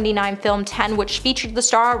 1979 film 10, which featured the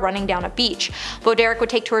star running down a beach. Bo Derek would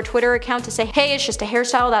take to her Twitter account to say, "Hey, it's just a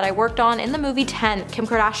hairstyle that I worked on in the movie 10. Kim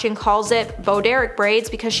Kardashian calls it Bo Derek braids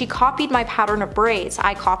because she copied my pattern of braids.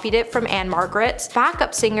 I copied it from Anne Margaret's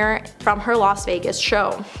backup singer from her Las Vegas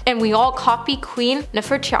show. And we all copy Queen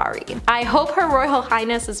Nefertari. I hope Her Royal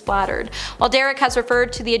Highness is flattered." While Derek has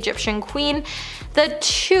referred to the Egyptian queen, the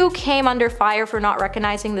two came under fire for not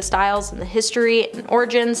recognizing the styles and the history and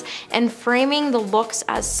origins and framing the looks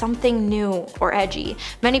as something new or edgy.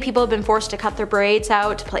 Many people have been forced to cut their braids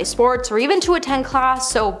out to play sports or even to attend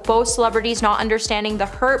class, so both celebrities not understanding the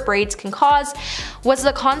hurt braids can cause was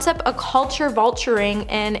the concept of culture vulturing,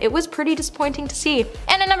 and it was pretty disappointing to see.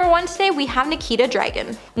 And at number 1 today, we have Nikita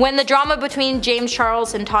Dragun. When the drama between James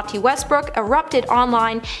Charles and Tati Westbrook erupted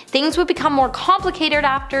online, things would become more complicated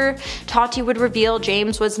after Tati would reveal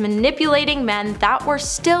James was manipulating men that were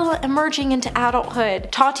still emerging into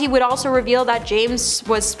adulthood. Tati would also reveal that James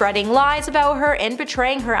was spreading lies about her and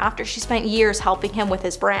betraying her after she spent years helping him with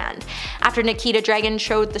his brand. After Nikita Dragun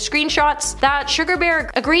showed the screenshots that Sugar Bear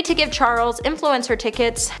agreed to give Charles influencer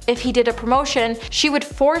tickets if he did a promotion, she would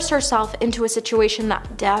force herself into a situation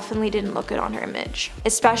that definitely didn't look good on her image.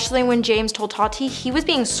 Especially when James told Tati he was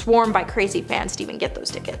being swarmed by crazy fans to even get those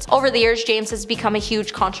tickets. Over the years, James has become a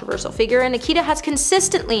huge controversial figure, and Nikita has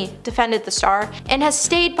consistently defended the star and has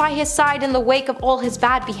stayed by his side in the wake of all his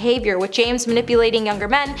bad behavior. With James manipulating younger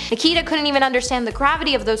men, Nikita couldn't even understand the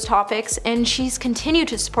gravity of those topics, and she's continued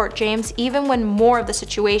to support James even when more of the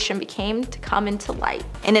situation became to come into light.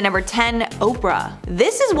 And at number 10, Oprah.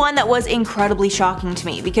 This is one that was incredibly shocking to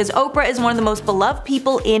me because Oprah is one of the most beloved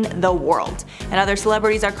people in the world, and other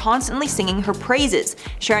celebrities are constantly singing her praises,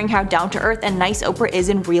 sharing how down-to-earth and nice Oprah is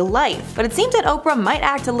in real life. But it seems that Oprah might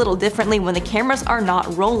act a little differently when the cameras are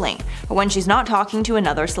not rolling, or when she's not talking to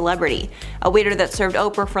another celebrity. A waiter that served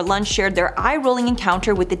Oprah for lunch shared their eye-rolling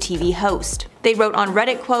encounter with the TV host. They wrote on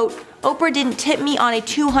Reddit, quote, "Oprah didn't tip me on a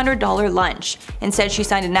 $200 lunch. Instead, she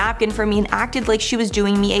signed a napkin for me and acted like she was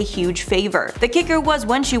doing me a huge favor. The kicker was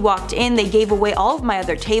when she walked in, they gave away all of my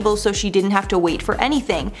other tables so she didn't have to wait for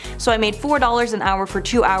anything. So I made $4 an hour for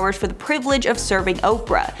 2 hours for the privilege of serving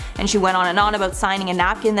Oprah." And she went on and on about signing a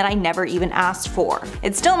napkin that I never even asked for.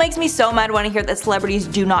 It still makes me so mad when I hear that celebrities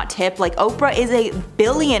do not tip. Like, Oprah is a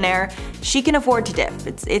billionaire. She can afford to tip.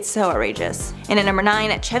 It's so outrageous. And at number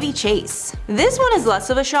 9, Chevy Chase. This one is less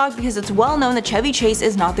of a shock because it's well known that Chevy Chase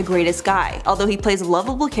is not the greatest guy, although he plays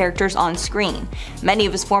lovable characters on screen. Many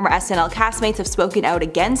of his former SNL castmates have spoken out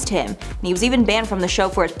against him, and he was even banned from the show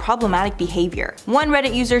for his problematic behavior. One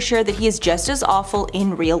Reddit user shared that he is just as awful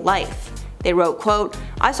in real life. They wrote, quote,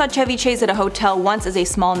 "I saw Chevy Chase at a hotel once as a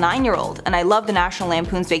small 9-year-old, and I love the National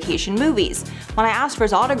Lampoon's Vacation movies. When I asked for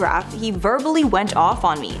his autograph, he verbally went off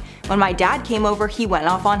on me. When my dad came over, he went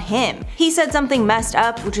off on him. He said something messed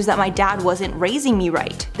up, which is that my dad wasn't raising me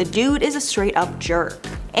right. The dude is a straight up jerk."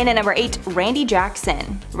 And at number 8, Randy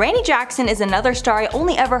Jackson. Randy Jackson is another star I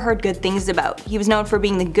only ever heard good things about. He was known for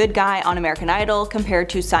being the good guy on American Idol compared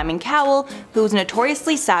to Simon Cowell, who was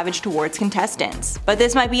notoriously savage towards contestants. But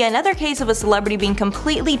this might be another case of a celebrity being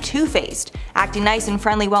completely two-faced, acting nice and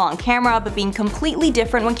friendly while on camera, but being completely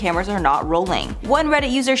different when cameras are not rolling. One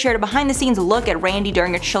Reddit user shared a behind-the-scenes look at Randy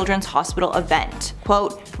during a children's hospital event.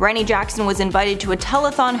 Quote, Randy Jackson was invited to a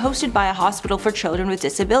telethon hosted by a hospital for children with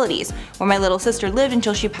disabilities, where my little sister lived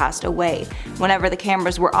until she passed away. Whenever the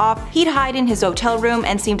cameras were off, he'd hide in his hotel room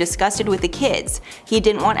and seem disgusted with the kids. He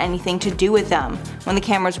didn't want anything to do with them. When the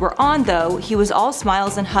cameras were on though, he was all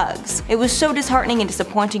smiles and hugs. It was so disheartening and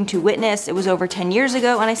disappointing to witness. It was over 10 years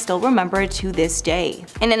ago and I still remember it to this day.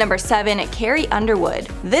 And at number 7, Carrie Underwood.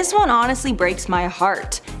 This one honestly breaks my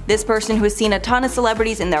heart. This person, who has seen a ton of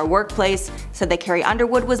celebrities in their workplace, said that Carrie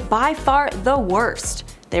Underwood was by far the worst.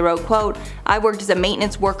 They wrote, quote, I worked as a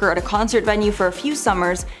maintenance worker at a concert venue for a few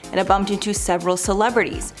summers and I bumped into several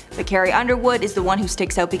celebrities, but Carrie Underwood is the one who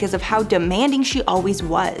sticks out because of how demanding she always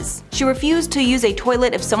was. She refused to use a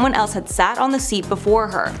toilet if someone else had sat on the seat before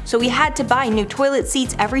her, so we had to buy new toilet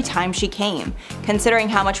seats every time she came. Considering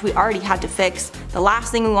how much we already had to fix, the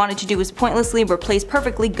last thing we wanted to do was pointlessly replace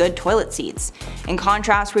perfectly good toilet seats. In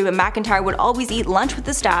contrast, Reba McEntire would always eat lunch with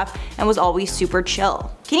the staff and was always super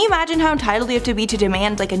chill. Can you imagine how entitled you have to be to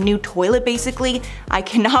demand like a new toilet basically? I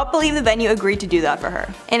cannot believe the venue agreed to do that for her.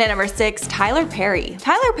 And at number 6, Tyler Perry.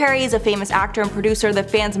 Tyler Perry is a famous actor and producer that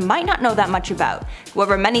fans might not know that much about.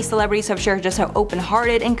 However, many celebrities have shared just how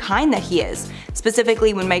open-hearted and kind that he is.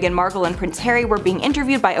 Specifically, when Meghan Markle and Prince Harry were being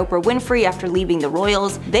interviewed by Oprah Winfrey after leaving the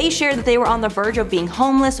royals, they shared that they were on the verge of being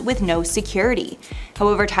homeless with no security.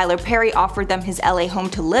 However, Tyler Perry offered them his LA home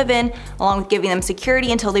to live in, along with giving them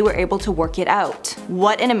security until they were able to work it out.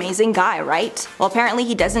 What an amazing guy, right? Well, apparently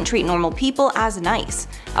he doesn't treat normal people as nice.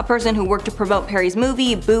 A person who worked to promote Perry's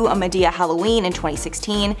movie, Boo! A Madea Halloween in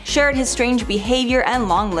 2016, shared his strange behavior and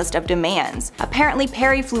long list of demands. Apparently,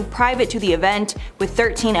 Perry flew private to the event with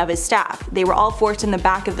 13 of his staff. They were all forced in the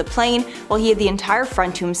back of the plane while he had the entire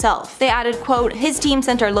front to himself. They added, quote, his team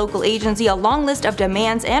sent our local agency a long list of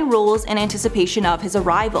demands and rules in anticipation of his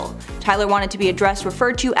arrival. Tyler wanted to be addressed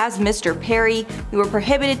referred to as Mr. Perry. We were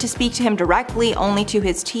prohibited to speak to him directly, only to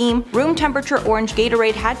his team. Room temperature orange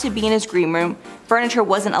Gatorade had to be in his green room. Furniture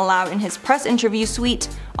wasn't allowed in his press interview suite.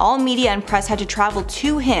 All media and press had to travel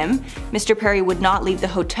to him. Mr. Perry would not leave the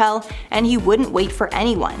hotel, and he wouldn't wait for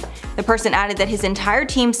anyone. The person added that his entire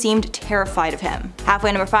team seemed terrified of him.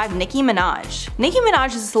 Halfway number 5, Nicki Minaj. Nicki Minaj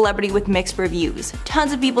is a celebrity with mixed reviews.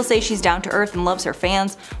 Tons of people say she's down to earth and loves her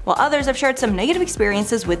fans, while others have shared some negative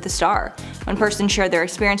experiences with the star. One person shared their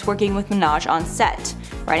experience working with Minaj on set,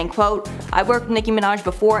 writing, quote, I worked with Nicki Minaj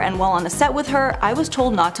before, and while on a set with her, I was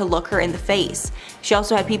told not to look her in the face. She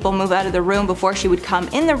also had people move out of the room before she would come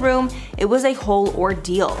in the room. It was a whole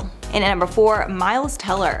ordeal. And at number 4, Miles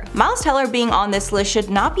Teller. Miles Teller being on this list should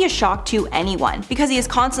not be a shock to anyone, because he is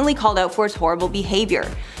constantly called out for his horrible behavior.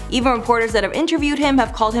 Even reporters that have interviewed him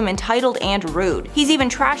have called him entitled and rude. He's even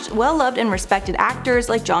trashed well-loved and respected actors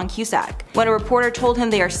like John Cusack. When a reporter told him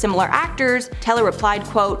they are similar actors, Teller replied,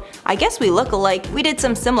 quote, I guess we look alike, we did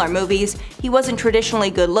some similar movies. He wasn't traditionally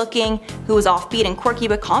good looking, who was offbeat and quirky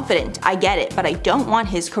but confident. I get it, but I don't want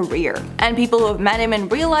his career. And people who have met him in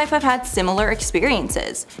real life have had similar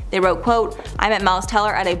experiences. They wrote, quote, I met Miles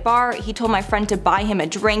Teller at a bar, he told my friend to buy him a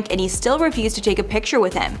drink and he still refused to take a picture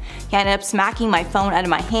with him. He ended up smacking my phone out of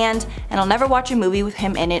my hand, and I'll never watch a movie with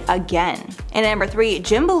him in it again. And at number 3,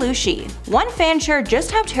 Jim Belushi. One fan shared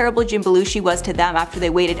just how terrible Jim Belushi was to them after they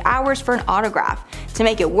waited hours for an autograph. To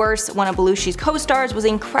make it worse, one of Belushi's co-stars was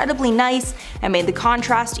incredibly nice and made the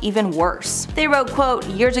contrast even worse. They wrote, quote,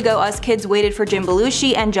 years ago us kids waited for Jim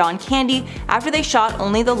Belushi and John Candy after they shot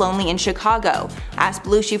Only the Lonely in Chicago. I asked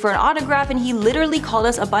Belushi for an autograph and he literally called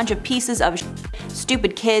us a bunch of pieces of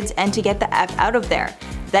stupid kids and to get the F out of there.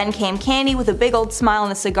 Then came Candy with a big old smile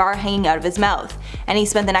and a cigar hanging out of his mouth, and he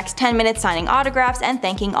spent the next 10 minutes signing autographs and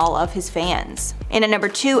thanking all of his fans. And at number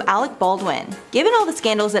 2, Alec Baldwin. Given all the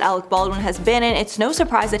scandals that Alec Baldwin has been in, it's no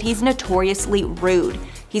surprise that he's notoriously rude.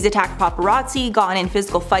 He's attacked paparazzi, gotten in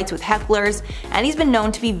physical fights with hecklers, and he's been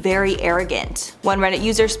known to be very arrogant. One Reddit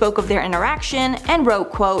user spoke of their interaction and wrote,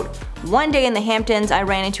 quote, one day in the Hamptons I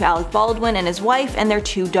ran into Alec Baldwin and his wife and their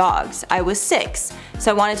 2 dogs. I was 6,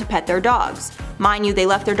 so I wanted to pet their dogs. Mind you, they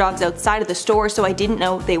left their dogs outside of the store, so I didn't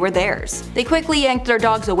know they were theirs. They quickly yanked their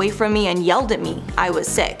dogs away from me and yelled at me. I was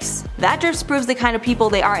 6. That just proves the kind of people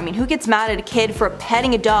they are. I mean, who gets mad at a kid for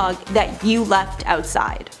petting a dog that you left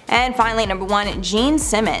outside? And finally, number 1, Gene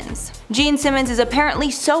Simmons. Gene Simmons is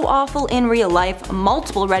apparently so awful in real life,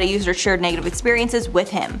 multiple Reddit users shared negative experiences with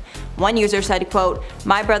him. One user said, quote,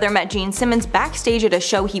 "My brother met Gene Simmons backstage at a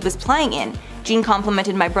show he was playing in. Gene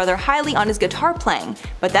complimented my brother highly on his guitar playing,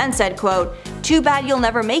 but then said, quote, 'Too bad you'll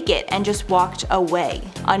never make it,' and just walked away."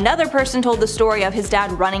 Another person told the story of his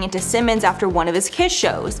dad running into Simmons after one of his Kiss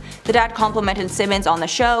shows. The dad complimented Simmons on the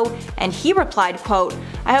show, and he replied, quote,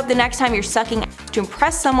 "I hope the next time you're sucking to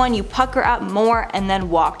impress someone you pucker up more," and then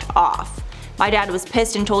walked off. My dad was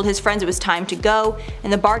pissed and told his friends it was time to go,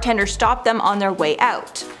 and the bartender stopped them on their way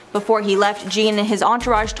out. Before he left, Gene and his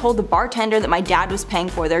entourage told the bartender that my dad was paying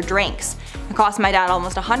for their drinks. It cost my dad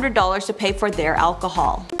almost $100 to pay for their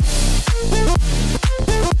alcohol.